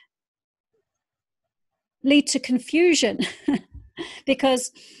energies lead to confusion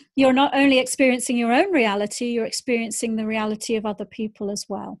because you're not only experiencing your own reality, you're experiencing the reality of other people as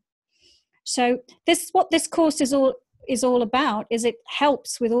well. So what this course is all about is it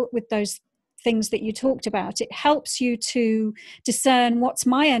helps with those things that you talked about. It helps you to discern what's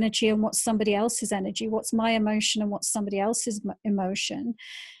my energy and what's somebody else's energy, what's my emotion and what's somebody else's emotion.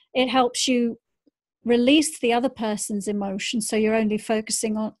 It helps you release the other person's emotion, so you're only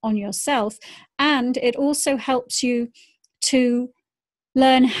focusing on yourself. And it also helps you to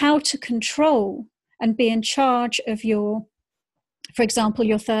learn how to control and be in charge of for example,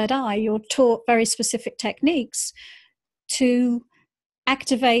 your third eye. You're taught very specific techniques to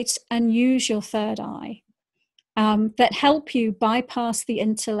activate and use your third eye that help you bypass the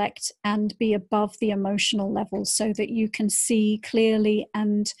intellect and be above the emotional level so that you can see clearly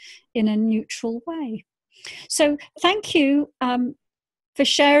and in a neutral way. So thank you for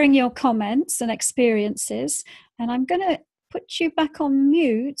sharing your comments and experiences. And I'm going to put you back on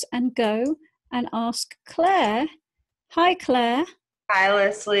mute and go and ask Claire. Hi, Claire. Hi,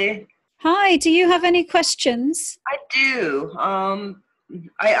 Leslie. Hi, do you have any questions? I do.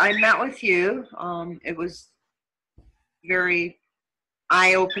 I met with you. It was very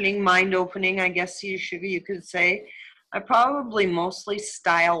eye-opening, mind-opening, I guess you could say. I probably mostly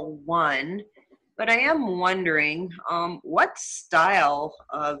style 1, but I am wondering what style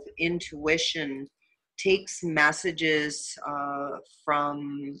of intuition takes messages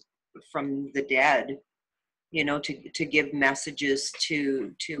from the dead, to give messages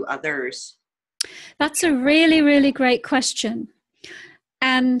to others. That's a really, really great question.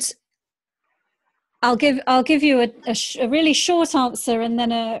 And I'll give you a really short answer and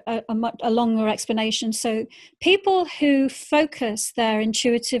then a longer explanation. So people who focus their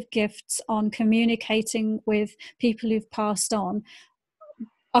intuitive gifts on communicating with people who've passed on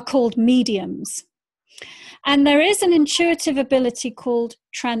are called mediums. And there is an intuitive ability called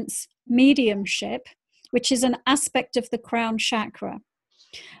transmediumship, which is an aspect of the crown chakra.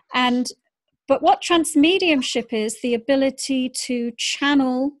 But what transmediumship is, the ability to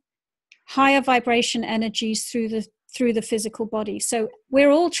channel higher vibration energies through through the physical body. So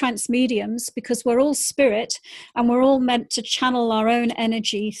we're all transmediums because we're all spirit, and we're all meant to channel our own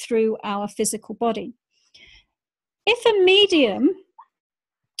energy through our physical body. If a medium,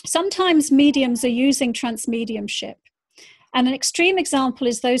 sometimes mediums are using transmediumship, and an extreme example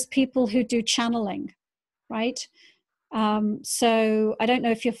is those people who do channeling, right? So I don't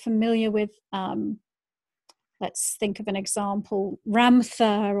know if you're familiar with, let's think of an example,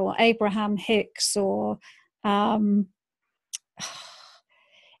 Ramtha or Abraham Hicks, or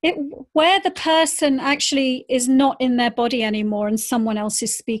where the person actually is not in their body anymore and someone else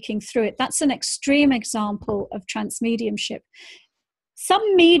is speaking through it. That's an extreme example of transmediumship.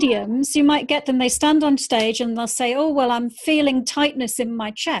 Some mediums, you might get them, they stand on stage and they'll say, oh, well, I'm feeling tightness in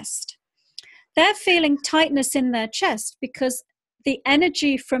my chest. They're feeling tightness in their chest because the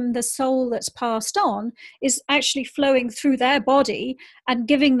energy from the soul that's passed on is actually flowing through their body and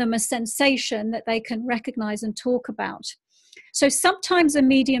giving them a sensation that they can recognize and talk about. So sometimes a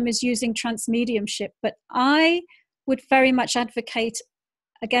medium is using transmediumship, but I would very much advocate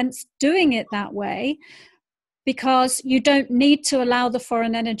against doing it that way, because you don't need to allow the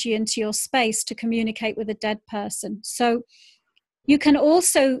foreign energy into your space to communicate with a dead person. So you can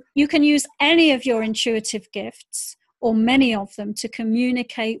use any of your intuitive gifts, or many of them, to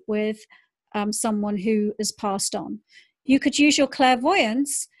communicate with someone who has passed on. You could use your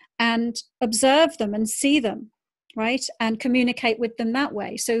clairvoyance and observe them and see them, right? And communicate with them that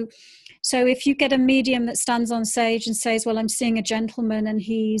way. So if you get a medium that stands on stage and says, well, I'm seeing a gentleman and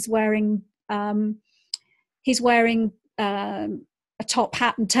he's wearing a top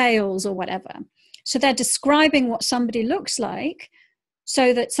hat and tails or whatever. So they're describing what somebody looks like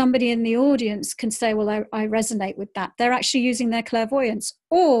so that somebody in the audience can say, well, I resonate with that. They're actually using their clairvoyance.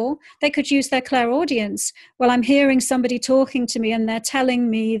 Or they could use their clairaudience. Well, I'm hearing somebody talking to me and they're telling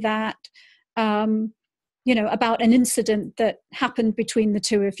me that, about an incident that happened between the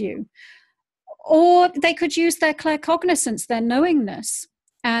two of you. Or they could use their claircognizance, their knowingness,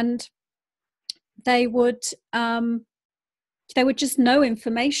 and they would just know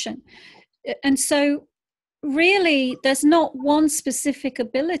information. And so really there's not one specific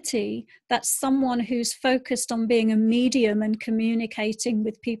ability that someone who's focused on being a medium and communicating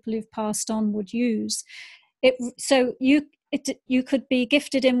with people who've passed on would use. You could be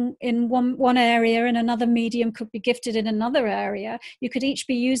gifted in one area, and another medium could be gifted in another area. You could each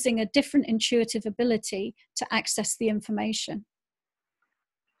be using a different intuitive ability to access the information.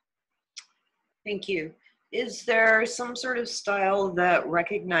 Thank you. Is there some sort of style that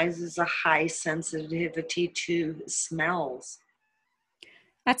recognizes a high sensitivity to smells?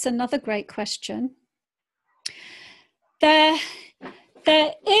 That's another great question. There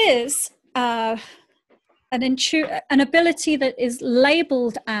is an ability that is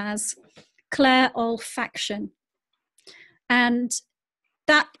labeled as clairolfaction, and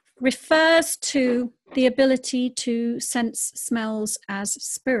that refers to the ability to sense smells as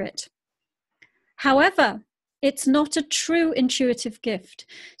spirit. However, it's not a true intuitive gift.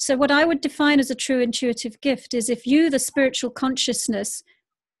 So what I would define as a true intuitive gift is if you, the spiritual consciousness,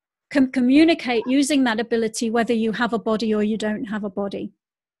 can communicate using that ability, whether you have a body or you don't have a body,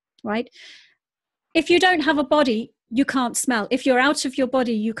 right? If you don't have a body, you can't smell. If you're out of your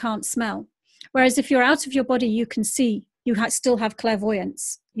body, you can't smell. Whereas if you're out of your body, you can see. You still have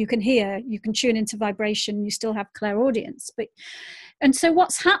clairvoyance. You can hear. You can tune into vibration. You still have clairaudience. And so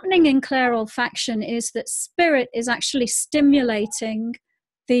what's happening in clairolfaction is that spirit is actually stimulating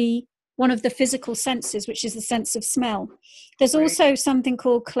one of the physical senses, which is the sense of smell. There's also something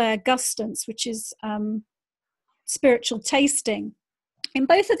called clairgustance, which is spiritual tasting. In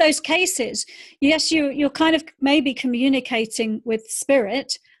both of those cases, yes, you're kind of maybe communicating with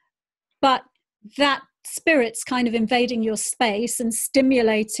spirit, but that spirit's kind of invading your space and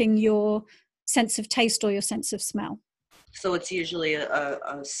stimulating your sense of taste or your sense of smell. So it's usually a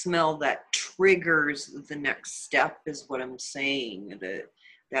smell that triggers the next step, is what I'm saying.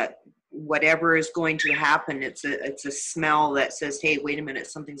 That whatever is going to happen, it's a smell that says, "Hey, wait a minute,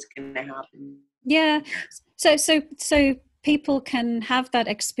 something's going to happen." Yeah. So people can have that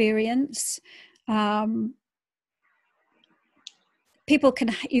experience.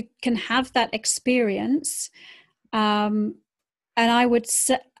 You can have that experience. And I would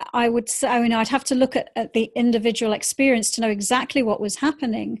say, I'd have to look at the individual experience to know exactly what was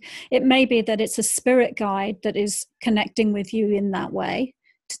happening. It may be that it's a spirit guide that is connecting with you in that way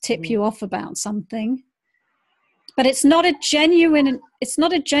to tip you off about something. But it's not a genuine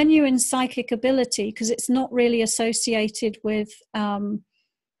psychic ability, because it's not really associated with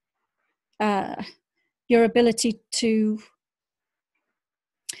your ability to.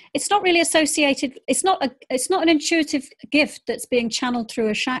 it's not really associated. It's not an intuitive gift that's being channeled through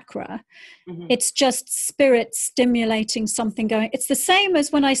a chakra. Mhm. It's just spirit stimulating something going. It's the same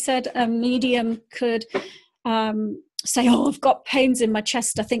as when I said a medium could say, oh, I've got pains in my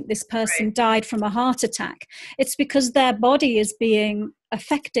chest. I think this person died from a heart attack. It's because their body is being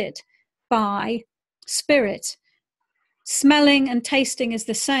affected by spirit. Smelling and tasting is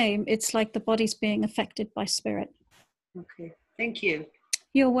the same. It's like the body's being affected by spirit. Okay, thank you.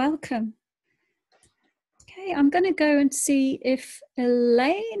 You're welcome. Okay, I'm going to go and see if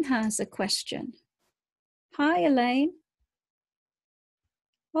Elaine has a question. Hi, Elaine.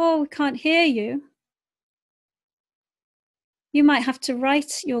 Oh, we can't hear you. You might have to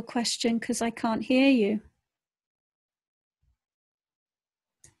write your question because I can't hear you.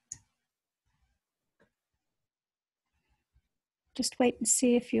 Just wait and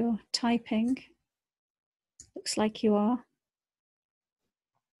see if you're typing. Looks like you are.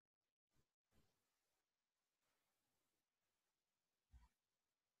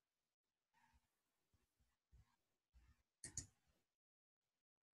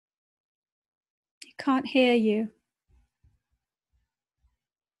 You can't hear you.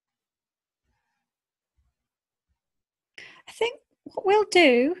 I think what we'll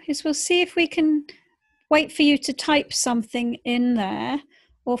do is we'll see if we can wait for you to type something in there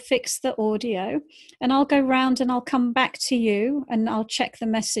or fix the audio, and I'll go round and I'll come back to you and I'll check the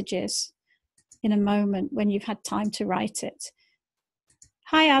messages in a moment when you've had time to write it.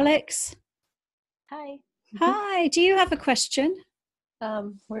 Hi, Alex. Hi. Hi, do you have a question?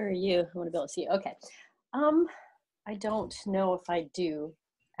 Where are you? I want to be able to see you. Okay. I don't know if I do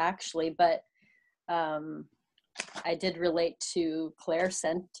actually, but I did relate to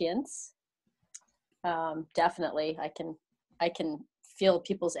clairsentience. Definitely, I can feel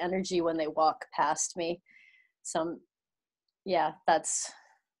people's energy when they walk past me. Sometimes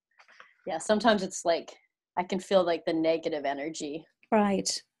it's like I can feel like the negative energy.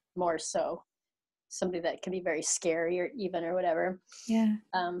 Right. More so. Somebody that can be very scary or even or whatever. Yeah.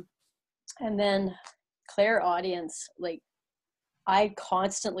 And then clairaudience, like I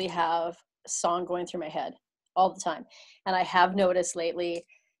constantly have a song going through my head all the time. And I have noticed lately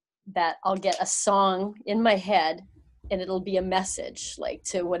that I'll get a song in my head and it'll be a message like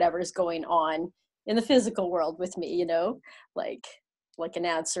to whatever's going on in the physical world with me, you know, like an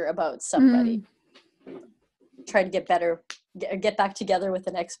answer about somebody. Try to get better, get back together with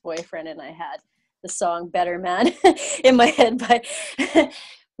an ex-boyfriend, and I had the song Better Man in my head by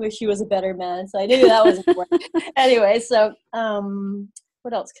Wish He Was a Better Man. So I knew that was important. Anyway, so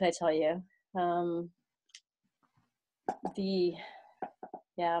what else can I tell you?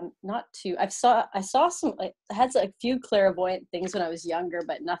 I saw some, I had a few clairvoyant things when I was younger,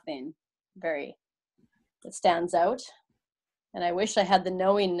 but nothing very that stands out. And I wish I had the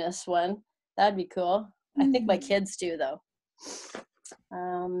knowingness one. That'd be cool. I think my kids do though.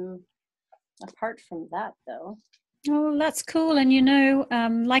 Apart from that though. Oh, that's cool. And you know,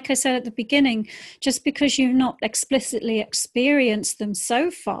 like I said at the beginning, just because you've not explicitly experienced them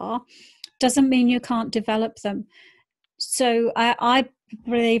so far doesn't mean you can't develop them. So I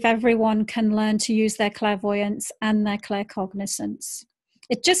believe everyone can learn to use their clairvoyance and their claircognizance.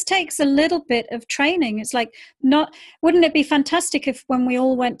 It just takes a little bit of training. It's like, wouldn't it be fantastic if when we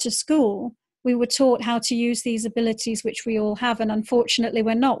all went to school, we were taught how to use these abilities which we all have, and unfortunately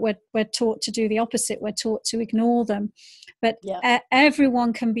we're not. We're taught to do the opposite. We're taught to ignore them. But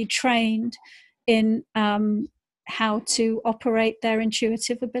everyone can be trained in how to operate their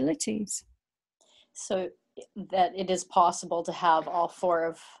intuitive abilities. So that it is possible to have all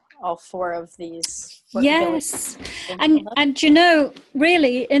four of these. Yes. And you know,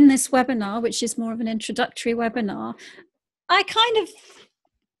 really in this webinar, which is more of an introductory webinar, I kind of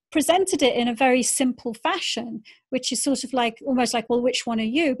presented it in a very simple fashion, which is sort of like almost like, well, which one are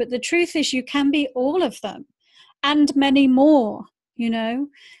you? But the truth is you can be all of them and many more, you know,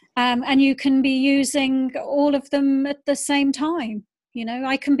 and you can be using all of them at the same time. You know,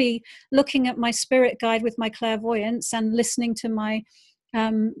 I can be looking at my spirit guide with my clairvoyance and listening to my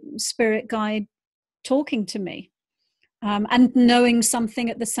spirit guide talking to me and knowing something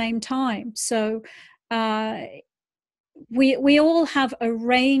at the same time. So we all have a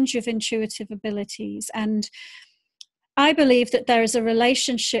range of intuitive abilities, and I believe that there is a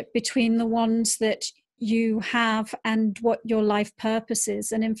relationship between the ones that you have and what your life purpose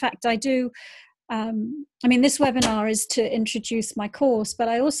is. And in fact, I do this webinar is to introduce my course, but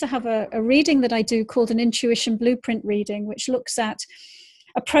I also have a reading that I do called an intuition blueprint reading, which looks at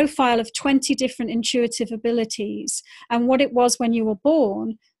a profile of 20 different intuitive abilities and what it was when you were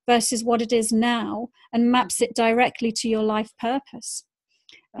born versus what it is now, and maps it directly to your life purpose.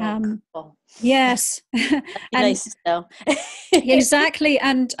 Cool. Yes. That'd be And nice to know. exactly.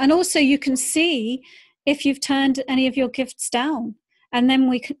 And also you can see if you've turned any of your gifts down. And then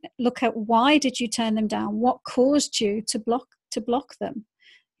we can look at, why did you turn them down? What caused you to block them?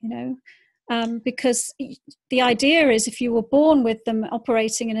 You know, because the idea is, if you were born with them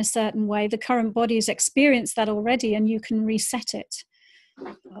operating in a certain way, the current body has experienced that already, and you can reset it.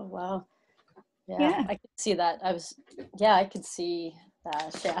 Oh, wow. Yeah. I could see that. I could see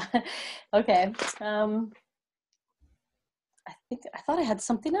that. Yeah. Okay. I thought I had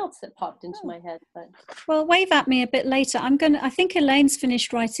something else that popped into my head, but Well, wave at me a bit later. I think Elaine's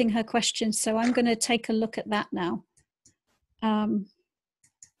finished writing her questions, so I'm going to take a look at that now.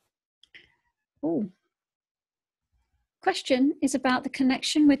 Question is about the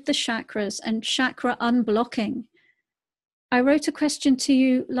connection with the chakras and chakra unblocking. I wrote a question to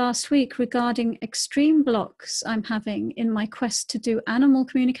you last week regarding extreme blocks I'm having in my quest to do animal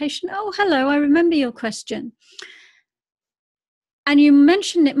communication. Oh, hello, I remember your question. And you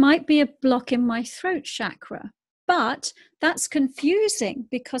mentioned it might be a block in my throat chakra, but that's confusing,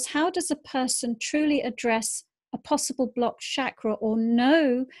 because how does a person truly address a possible blocked chakra or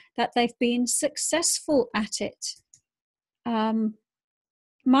know that they've been successful at it?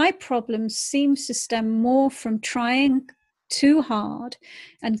 My problem seems to stem more from trying too hard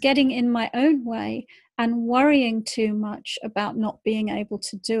and getting in my own way and worrying too much about not being able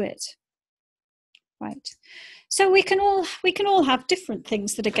to do it. Right. So we can all have different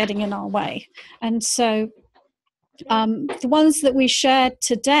things that are getting in our way. And so the ones that we shared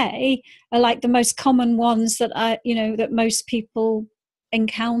today are like the most common ones that that most people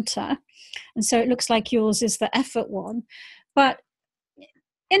encounter. And so it looks like yours is the effort one. But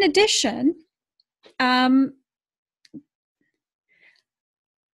in addition,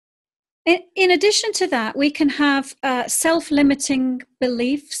 in addition to that, we can have self-limiting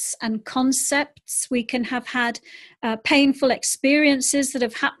beliefs and concepts. We can have had painful experiences that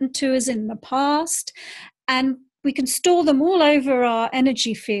have happened to us in the past, and we can store them all over our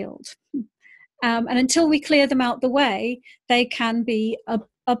energy field. And until we clear them out the way, they can be a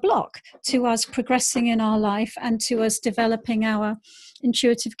block to us progressing in our life and to us developing our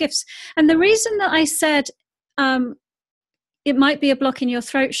intuitive gifts. And the reason that I said it might be a block in your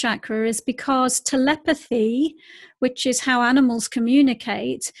throat chakra is because telepathy, which is how animals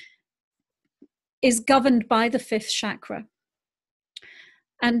communicate, is governed by the fifth chakra.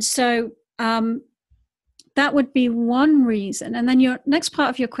 And so that would be one reason. And then your next part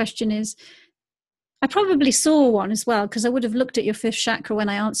of your question is, I probably saw one as well, because I would have looked at your fifth chakra when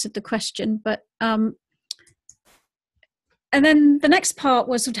I answered the question. But and then the next part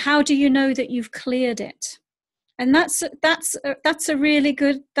was, how do you know that you've cleared it? And that's a really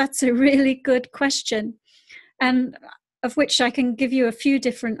good question, and of which I can give you a few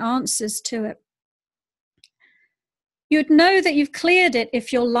different answers to it. You'd know that you've cleared it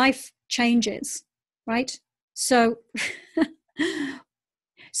if your life changes, right? So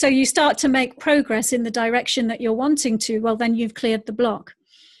so you start to make progress in the direction that you're wanting to, well, then you've cleared the block.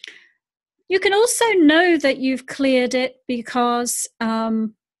 You can also know that you've cleared it because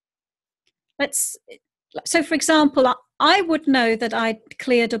so for example, I would know that I'd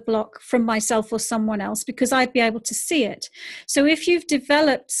cleared a block from myself or someone else because I'd be able to see it. So if you've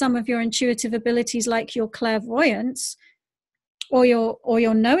developed some of your intuitive abilities, like your clairvoyance or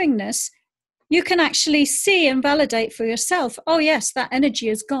your knowingness, you can actually see and validate for yourself, oh yes, that energy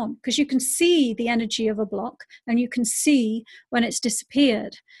is gone, because you can see the energy of a block and you can see when it's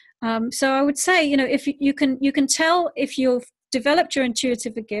disappeared. So I would say, if you can tell if you've developed your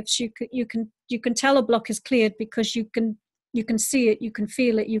intuitive gifts, you can tell a block is cleared because you can see it, you can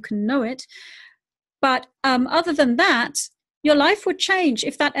feel it, you can know it. But other than that, your life would change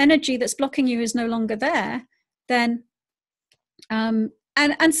if that energy that's blocking you is no longer there. Then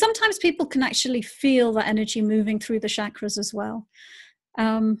and sometimes people can actually feel that energy moving through the chakras as well.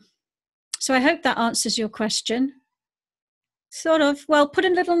 So I hope that answers your question. Sort of. Well, put a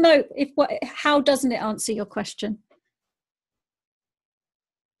little note how doesn't it answer your question?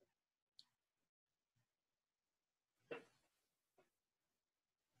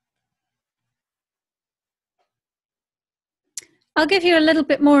 I'll give you a little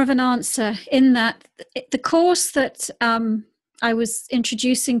bit more of an answer in that the course that I was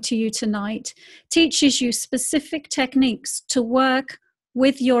introducing to you tonight teaches you specific techniques to work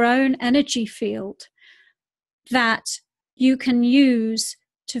with your own energy field that you can use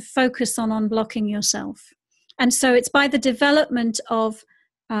to focus on unblocking yourself. And so it's by the development of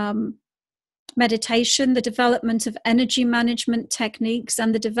meditation, the development of energy management techniques,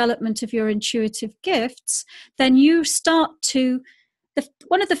 and the development of your intuitive gifts, then you start to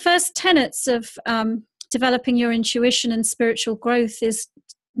one of the first tenets of developing your intuition and spiritual growth is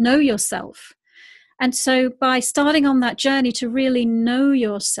know yourself. And so by starting on that journey to really know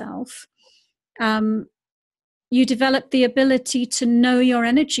yourself, you develop the ability to know your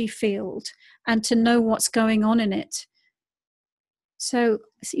energy field and to know what's going on in it. So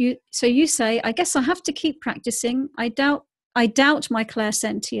you say, I guess I have to keep practicing. I doubt my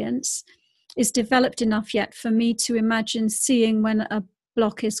clairsentience is developed enough yet for me to imagine seeing when a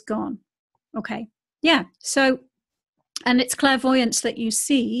block is gone. Okay. Yeah. So, and it's clairvoyance that you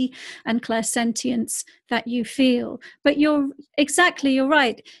see and clairsentience that you feel. But you're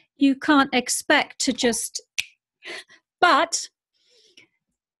right. You can't expect to just, but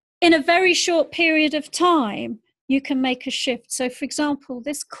in a very short period of time, you can make a shift. So for example,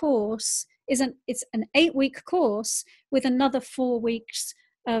 this course it's an 8-week course with another 4 weeks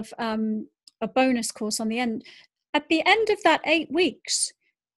of a bonus course on the end. At the end of that 8 weeks,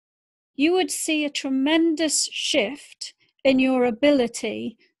 you would see a tremendous shift in your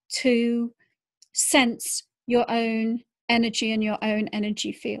ability to sense your own energy and your own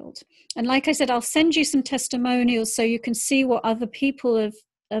energy field. And like I said, I'll send you some testimonials so you can see what other people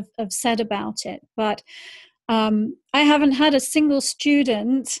have said about it. But I haven't had a single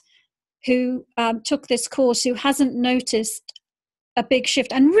student who took this course who hasn't noticed a big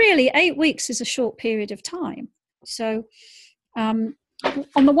shift. And really, 8 weeks is a short period of time. So on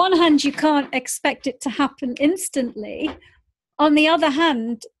the one hand, you can't expect it to happen instantly. On the other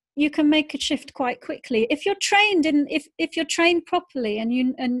hand, you can make a shift quite quickly if you're trained if you're trained properly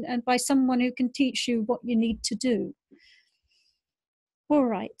and by someone who can teach you what you need to do. All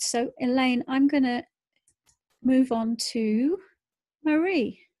right, so Elaine, I'm going to move on to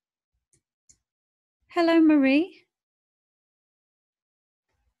Marie. Hello, Marie.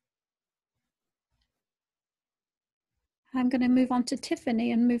 I'm going to move on to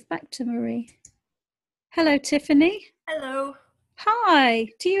Tiffany and move back to Marie. Hello, Tiffany. Hello. Hi.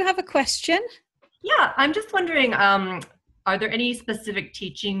 Do you have a question? Yeah, I'm just wondering, are there any specific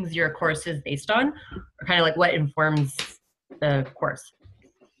teachings your course is based on? Or kind of like what informs the course?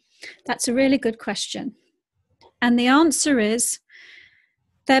 That's a really good question. And the answer is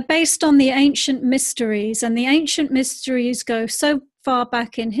they're based on the ancient mysteries. And the ancient mysteries go so far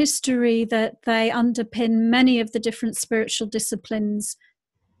back in history that they underpin many of the different spiritual disciplines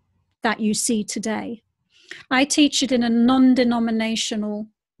that you see today. I teach it in a non-denominational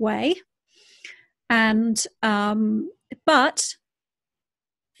way, and but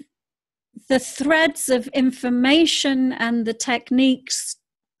the threads of information and the techniques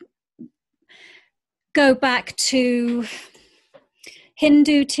go back to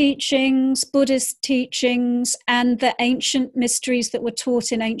Hindu teachings, Buddhist teachings, and the ancient mysteries that were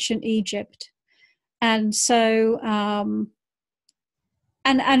taught in ancient Egypt. And so,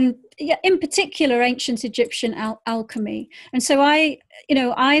 and in particular, ancient Egyptian alchemy. And so I've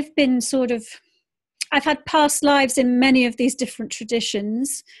had past lives in many of these different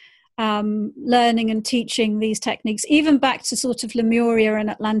traditions, learning and teaching these techniques, even back to sort of Lemuria and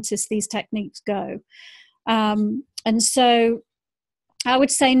Atlantis, these techniques go. And so I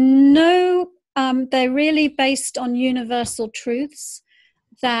would say no, they're really based on universal truths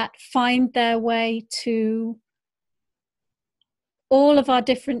that find their way to all of our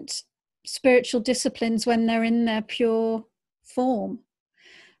different spiritual disciplines when they're in their pure form.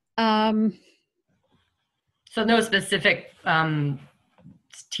 So no specific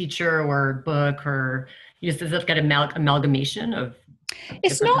teacher or book, or you just look at amalgamation of.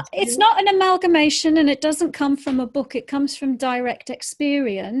 It's not an amalgamation, and it doesn't come from a book. It comes from direct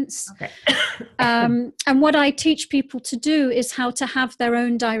experience. Okay. And what I teach people to do is how to have their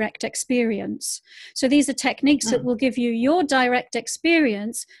own direct experience. So these are techniques that will give you your direct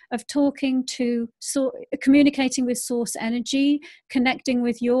experience of communicating with source energy, connecting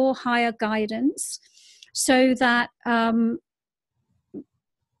with your higher guidance, so that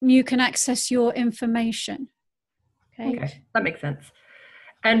you can access your information. Okay, that makes sense.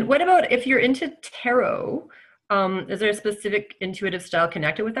 And what about if you're into tarot? Is there a specific intuitive style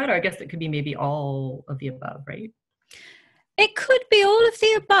connected with that? Or I guess it could be maybe all of the above, right? It could be all of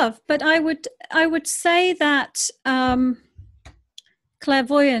the above, but I would say that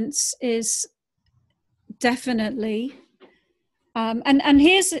clairvoyance is definitely, and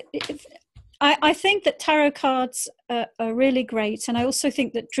here's. I think that tarot cards are really great, and I also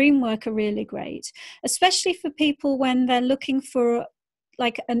think that dream work are really great, especially for people when they're looking for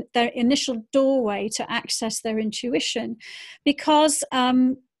their initial doorway to access their intuition, because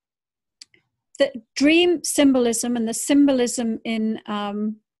the dream symbolism and the symbolism in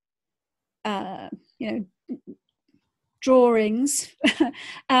drawings.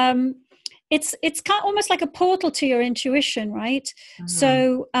 It's kind of almost like a portal to your intuition, right? Mhm.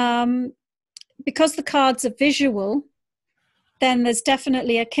 So because the cards are visual, then there's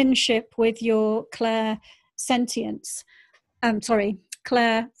definitely a kinship with your clairsentience.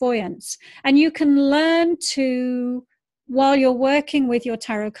 Clairvoyance. And you can learn to, while you're working with your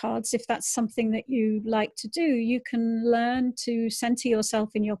tarot cards, if that's something that you like to do, you can learn to center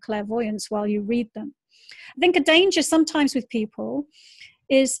yourself in your clairvoyance while you read them. I think a danger sometimes with people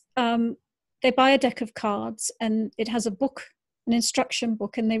is they buy a deck of cards and it has a book, an instruction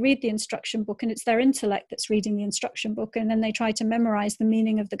book, and they read the instruction book, and it's their intellect that's reading the instruction book, and then they try to memorize the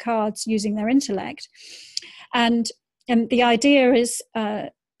meaning of the cards using their intellect. And the idea is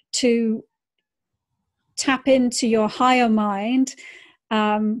to tap into your higher mind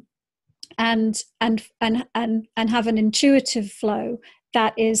and have an intuitive flow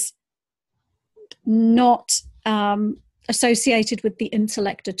that is not associated with the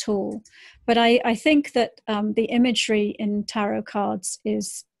intellect at all. But I think that the imagery in tarot cards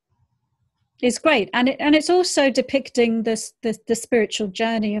is great, and it's also depicting the spiritual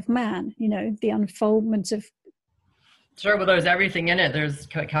journey of man. You know, the unfoldment of. Sure, well, there's everything in it. There's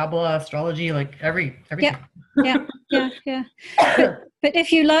Kabbalah, astrology, like everything. Yeah. But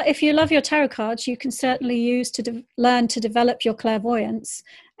if you love your tarot cards, you can certainly use to learn to develop your clairvoyance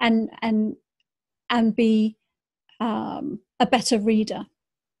and be a better reader.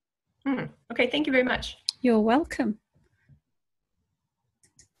 Okay, thank you very much. You're welcome.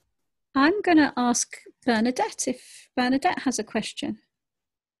 I'm going to ask Bernadette if Bernadette has a question.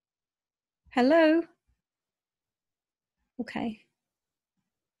 Hello. Okay.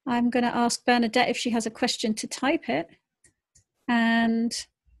 I'm going to ask Bernadette if she has a question to type it. And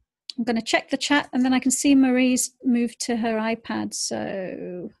I'm going to check the chat, and then I can see Marie's moved to her iPad.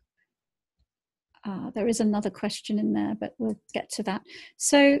 So there is another question in there, but we'll get to that.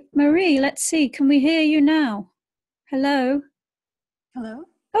 So Marie, let's see. Can we hear you now? Hello? Hello?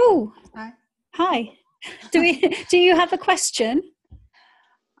 Oh, Hi. Hi. Do you have a question?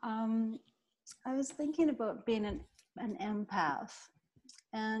 I was thinking about being an empath,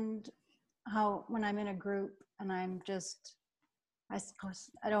 and how when I'm in a group and I suppose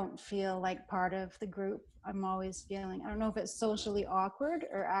I don't feel like part of the group, I'm always feeling, I don't know if it's socially awkward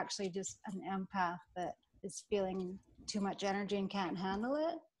or actually just an empath that is feeling too much energy and can't handle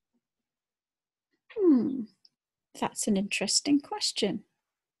it. That's an interesting question.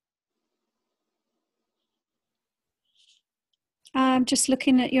 I'm just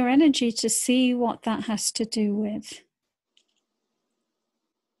looking at your energy to see what that has to do with.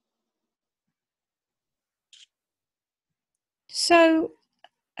 So,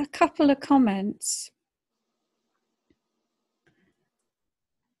 a couple of comments.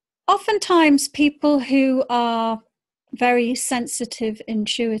 Oftentimes, people who are very sensitive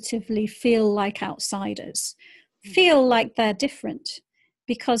intuitively feel like outsiders, feel like they're different,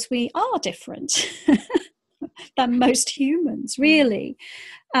 because we are different than most humans, really.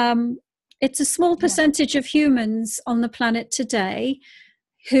 It's a small percentage of humans on the planet today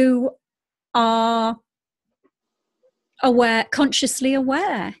who are aware, consciously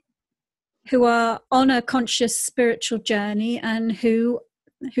aware, who are on a conscious spiritual journey, and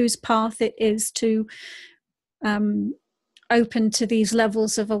whose path it is to open to these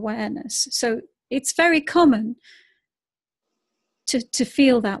levels of awareness. So it's very common to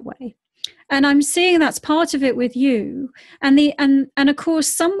feel that way. And I'm seeing that's part of it with you. And of course,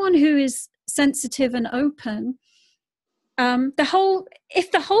 someone who is sensitive and open,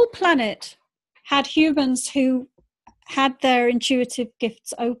 if the whole planet had humans who had their intuitive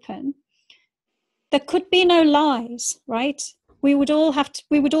gifts open, there could be no lies, right? We would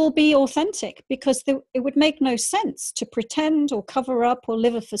all be authentic, because it would make no sense to pretend or cover up or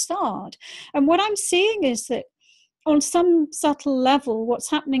live a facade. And what I'm seeing is that on some subtle level,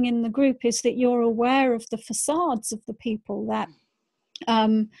 what's happening in the group is that you're aware of the facades of the people that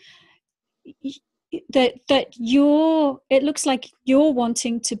it looks like you're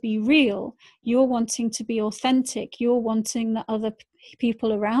wanting to be real, you're wanting to be authentic, you're wanting the other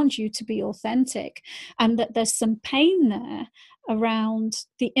people around you to be authentic, and that there's some pain there around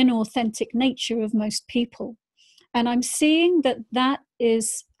the inauthentic nature of most people. And I'm seeing that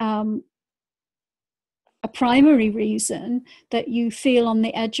is a primary reason that you feel on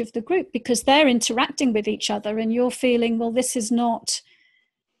the edge of the group, because they're interacting with each other and you're feeling, well, these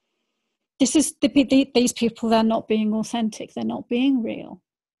people, they're not being authentic, they're not being real,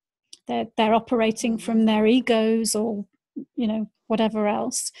 they're operating from their egos or whatever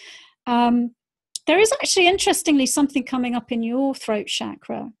else. There is actually, interestingly, something coming up in your throat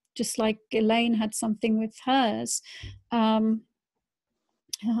chakra, just like Elaine had something with hers.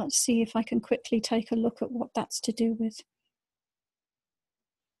 Let's see if I can quickly take a look at what that's to do with.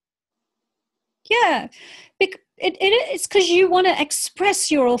 Yeah, it's because you want to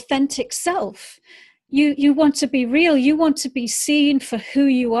express your authentic self. You want to be real. You want to be seen for who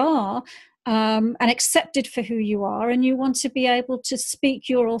you are, and accepted for who you are, and you want to be able to speak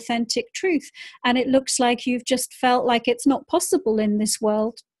your authentic truth. And it looks like you've just felt like it's not possible in this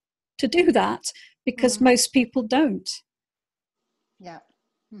world to do that because most people don't. Yeah.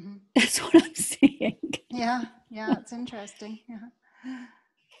 Mm-hmm. That's what I'm seeing. Yeah, it's interesting. Yeah.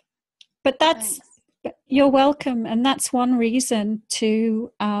 But you're welcome. And that's one reason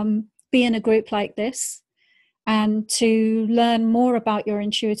to be in a group like this and to learn more about your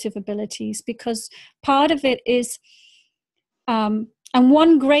intuitive abilities, because part of it is, and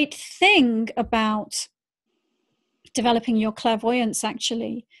one great thing about developing your clairvoyance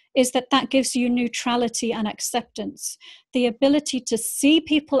actually is that gives you neutrality and acceptance, the ability to see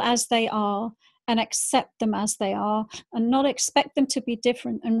people as they are and accept them as they are, and not expect them to be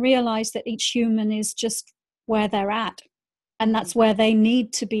different, and realize that each human is just where they're at, and that's where they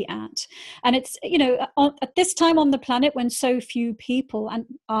need to be at. And it's, at this time on the planet when so few people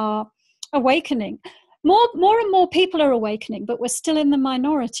are awakening, more and more people are awakening, but we're still in the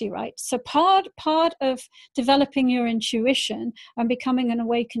minority, right? So part of developing your intuition and becoming an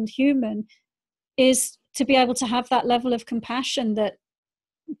awakened human is to be able to have that level of compassion that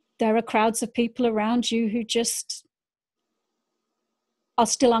there are crowds of people around you who just are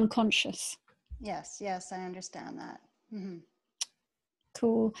still unconscious. Yes, I understand that. Mm-hmm.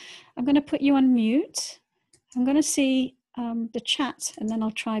 Cool. I'm going to put you on mute. I'm going to see the chat, and then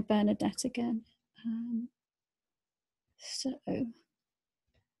I'll try Bernadette again.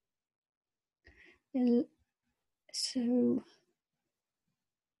 So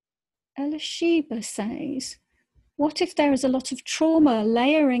Elisheba says, what if there is a lot of trauma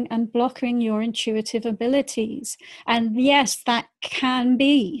layering and blocking your intuitive abilities? And yes, that can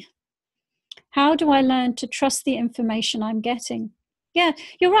be. How do I learn to trust the information I'm getting? Yeah,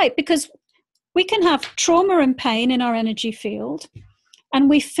 you're right, because we can have trauma and pain in our energy field, and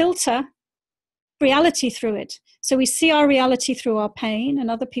we filter reality through it. So we see our reality through our pain,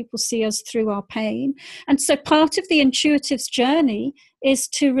 and other people see us through our pain. And so part of the intuitive's journey is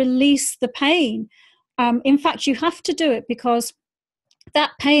to release the pain. In fact, you have to do it because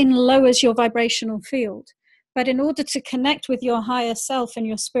that pain lowers your vibrational field. But in order to connect with your higher self and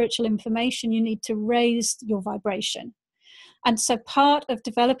your spiritual information, you need to raise your vibration. And so part of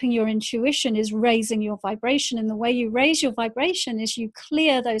developing your intuition is raising your vibration. And the way you raise your vibration is you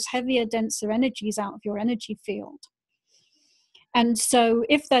clear those heavier, denser energies out of your energy field. And so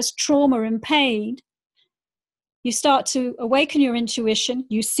if there's trauma and pain, you start to awaken your intuition,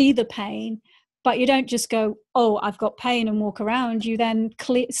 you see the pain, but you don't just go, oh, I've got pain, and walk around. You then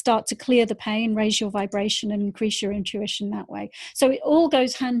start to clear the pain, raise your vibration, and increase your intuition that way. So it all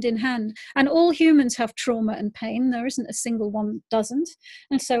goes hand in hand. And all humans have trauma and pain. There isn't a single one that doesn't.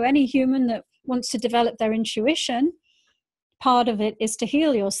 And so any human that wants to develop their intuition, part of it is to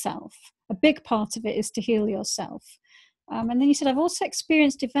heal yourself. A big part of it is to heal yourself. And then you said, I've also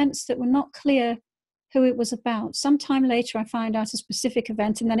experienced events that were not clear who it was about. Sometime later, I find out a specific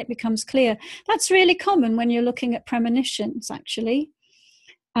event, and then it becomes clear. That's really common when you're looking at premonitions, actually.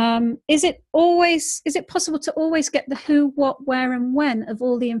 Is it possible to always get the who, what, where, and when of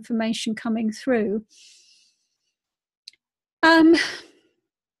all the information coming through?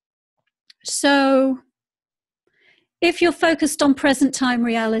 So if you're focused on present time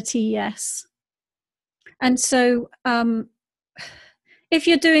reality, yes. And so if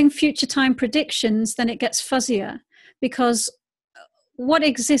you're doing future time predictions, then it gets fuzzier, because what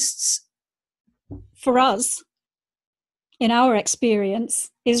exists for us in our experience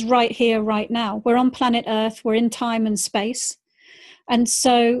is right here, right now. We're on planet Earth, we're in time and space. And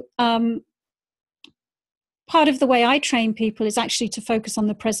so part of the way I train people is actually to focus on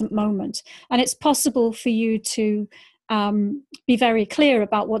the present moment. And it's possible for you to be very clear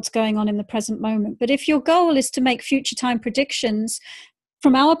about what's going on in the present moment. But if your goal is to make future time predictions,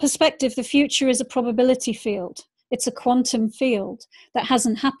 from our perspective, the future is a probability field. It's a quantum field that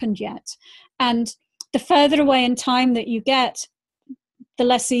hasn't happened yet. And the further away in time that you get, the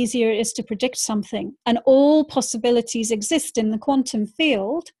less easier it is to predict something. And all possibilities exist in the quantum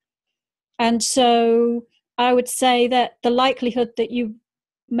field. And so I would say that the likelihood that you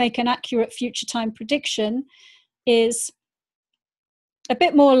make an accurate future time prediction is a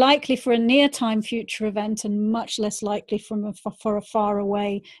bit more likely for a near time future event, and much less likely for a far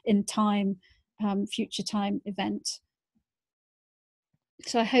away in time future time event.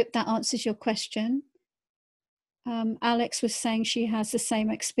 So I hope that answers your question. Alex was saying she has the same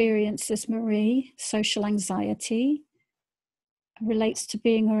experience as Marie, social anxiety, relates to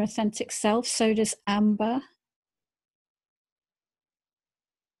being her authentic self. So does Amber.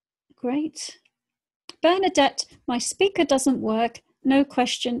 Great. Bernadette, my speaker doesn't work. No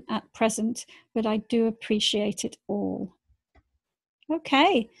question at present, but I do appreciate it all.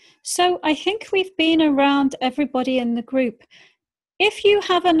 Okay, so I think we've been around everybody in the group. If you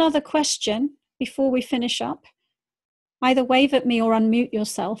have another question before we finish up, either wave at me or unmute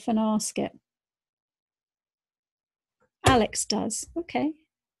yourself and ask it. Alex does. Okay.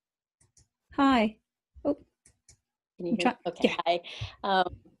 Hi. Oh, can you hear? Okay. Yeah. Hi.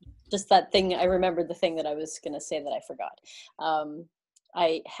 Just that thing. I remembered the thing that I was going to say that I forgot.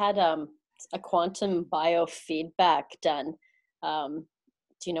 I had a quantum biofeedback done. Do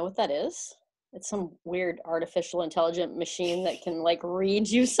you know what that is? It's some weird artificial intelligent machine that can like read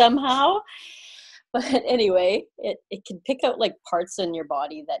you somehow. But anyway, it can pick out like parts in your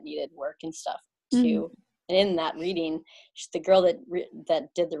body that needed work and stuff too. And in that reading, the girl that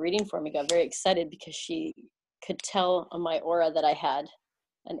did the reading for me got very excited because she could tell on my aura that I had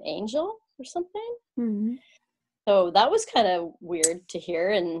an angel or something. So that was kind of weird to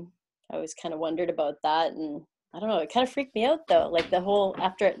hear, and I was kind of wondered about that. And I don't know, it kind of freaked me out though. Like the whole,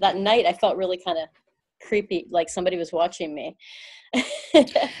 after that night, I felt really kind of creepy, like somebody was watching me.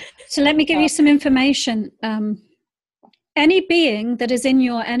 So let me give you some information. Any being that is in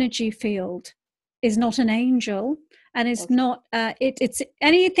your energy field is not an angel, and is not, it's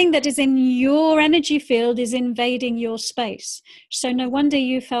anything that is in your energy field is invading your space. So no wonder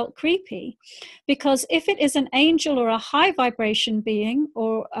you felt creepy, because if it is an angel or a high vibration being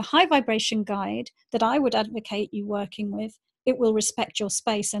or a high vibration guide that I would advocate you working with, it will respect your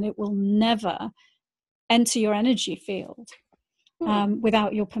space and it will never enter your energy field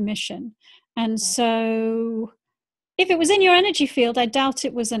without your permission. And so if it was in your energy field, I doubt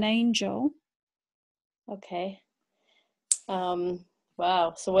it was an angel. Okay.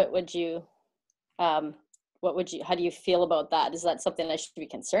 Wow. So how do you feel about that? Is that something I should be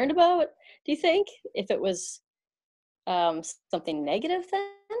concerned about, do you think, if it was something negative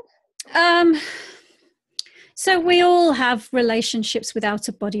then? So we all have relationships with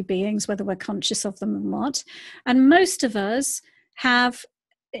out-of-body beings, whether we're conscious of them or not. And most of us have,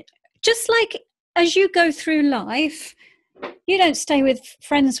 just like as you go through life, you don't stay with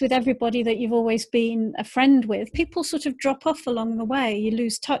friends with everybody that you've always been a friend with. People sort of drop off along the way. You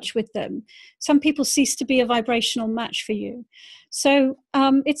lose touch with them. Some people cease to be a vibrational match for you. So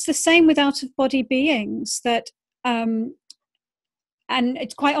it's the same with out-of-body beings that, and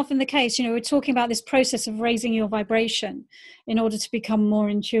it's quite often the case, you know, we're talking about this process of raising your vibration in order to become more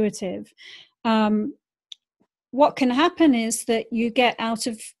intuitive. What can happen is that you get out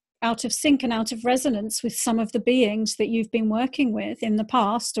of sync and out of resonance with some of the beings that you've been working with in the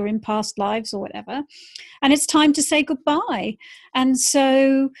past or in past lives or whatever. And it's time to say goodbye. And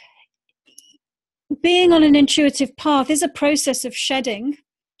so being on an intuitive path is a process of shedding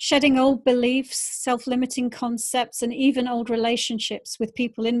old beliefs, self-limiting concepts, and even old relationships with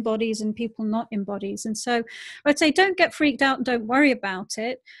people in bodies and people not in bodies. And so I'd say don't get freaked out and don't worry about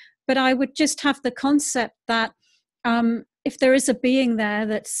it. But I would just have the concept that if there is a being there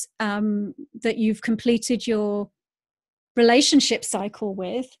that's that you've completed your relationship cycle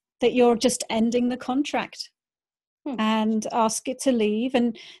with, that you're just ending the contract and ask it to leave.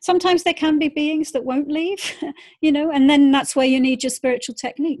 And sometimes there can be beings that won't leave, you know, and then that's where you need your spiritual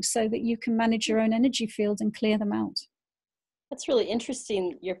techniques so that you can manage your own energy field and clear them out. That's really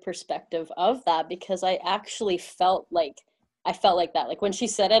interesting, your perspective of that, because I actually felt like that. Like when she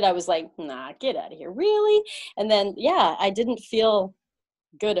said it, I was like, nah, get out of here. Really? And then, yeah, I didn't feel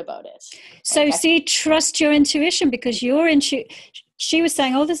good about it. So trust your intuition, because she was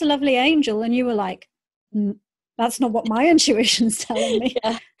saying, oh, there's a lovely angel. And you were like, that's not what my intuition's telling me.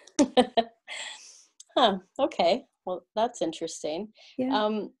 Yeah. Huh. Okay. Well, that's interesting. Yeah.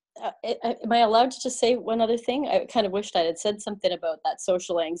 Am I allowed to just say one other thing? I kind of wished I had said something about that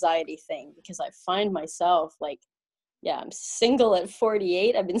social anxiety thing, because I find myself like, yeah, I'm single at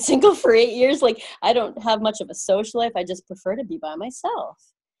 48. I've been single for 8 years. Like, I don't have much of a social life. I just prefer to be by myself.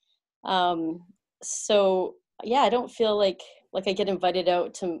 So yeah, I don't feel like I get invited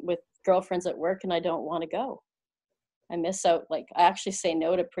out with girlfriends at work and I don't want to go. I miss out. Like, I actually say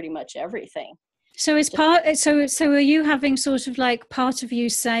no to pretty much everything. So so are you having sort of like part of you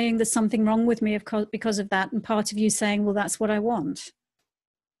saying there's something wrong with me because of that, and part of you saying, well, that's what I want?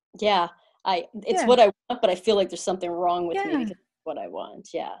 Yeah. It's what I want, but I feel like there's something wrong with me because it's what I want.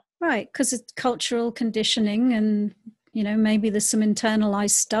 Yeah. Right. Because it's cultural conditioning and You know, maybe there's some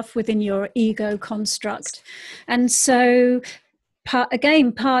internalized stuff within your ego construct. And so part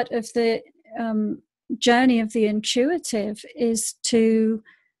of the journey of the intuitive is to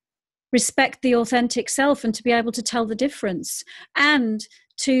respect the authentic self and to be able to tell the difference, and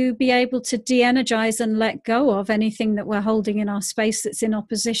to be able to de-energize and let go of anything that we're holding in our space that's in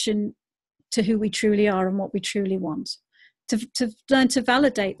opposition to who we truly are and what we truly want, to learn to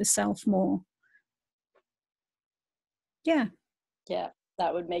validate the self more. Yeah,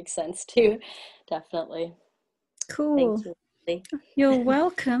 that would make sense too. Definitely. cool. Thank you. You're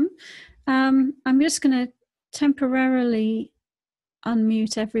welcome. I'm just going to temporarily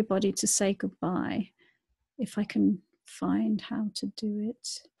unmute everybody to say goodbye, if I can find how to do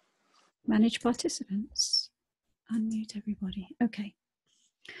it. Manage participants. Unmute everybody. Okay.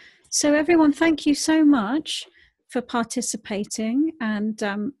 So everyone, thank you so much for participating, and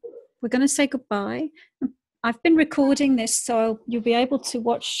we're going to say goodbye. I've been recording this, so you'll be able to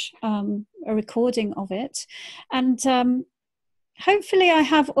watch a recording of it. And hopefully I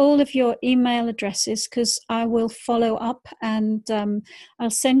have all of your email addresses, because I will follow up, and I'll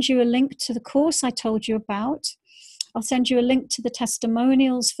send you a link to the course I told you about. I'll send you a link to the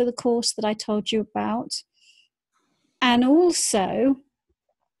testimonials for the course that I told you about. And also,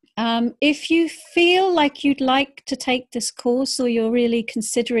 if you feel like you'd like to take this course, or you're really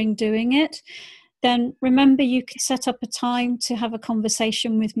considering doing it, then remember you can set up a time to have a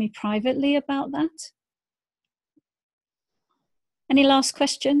conversation with me privately about that. Any last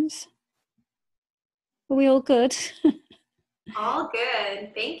questions? Are we all good? All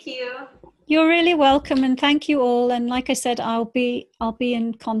good. Thank you. You're really welcome, and thank you all. And like I said, I'll be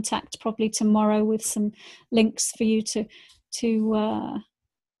in contact probably tomorrow with some links for you to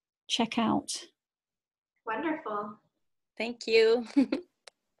check out. Wonderful. Thank you.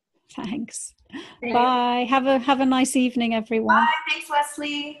 Thanks. Thank Bye. Have a nice evening, everyone. Bye. Thanks,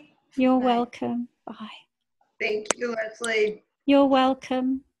 Leslie. You're Bye. welcome. Bye. Thank you, Leslie. You're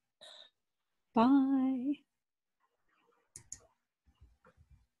welcome. Bye.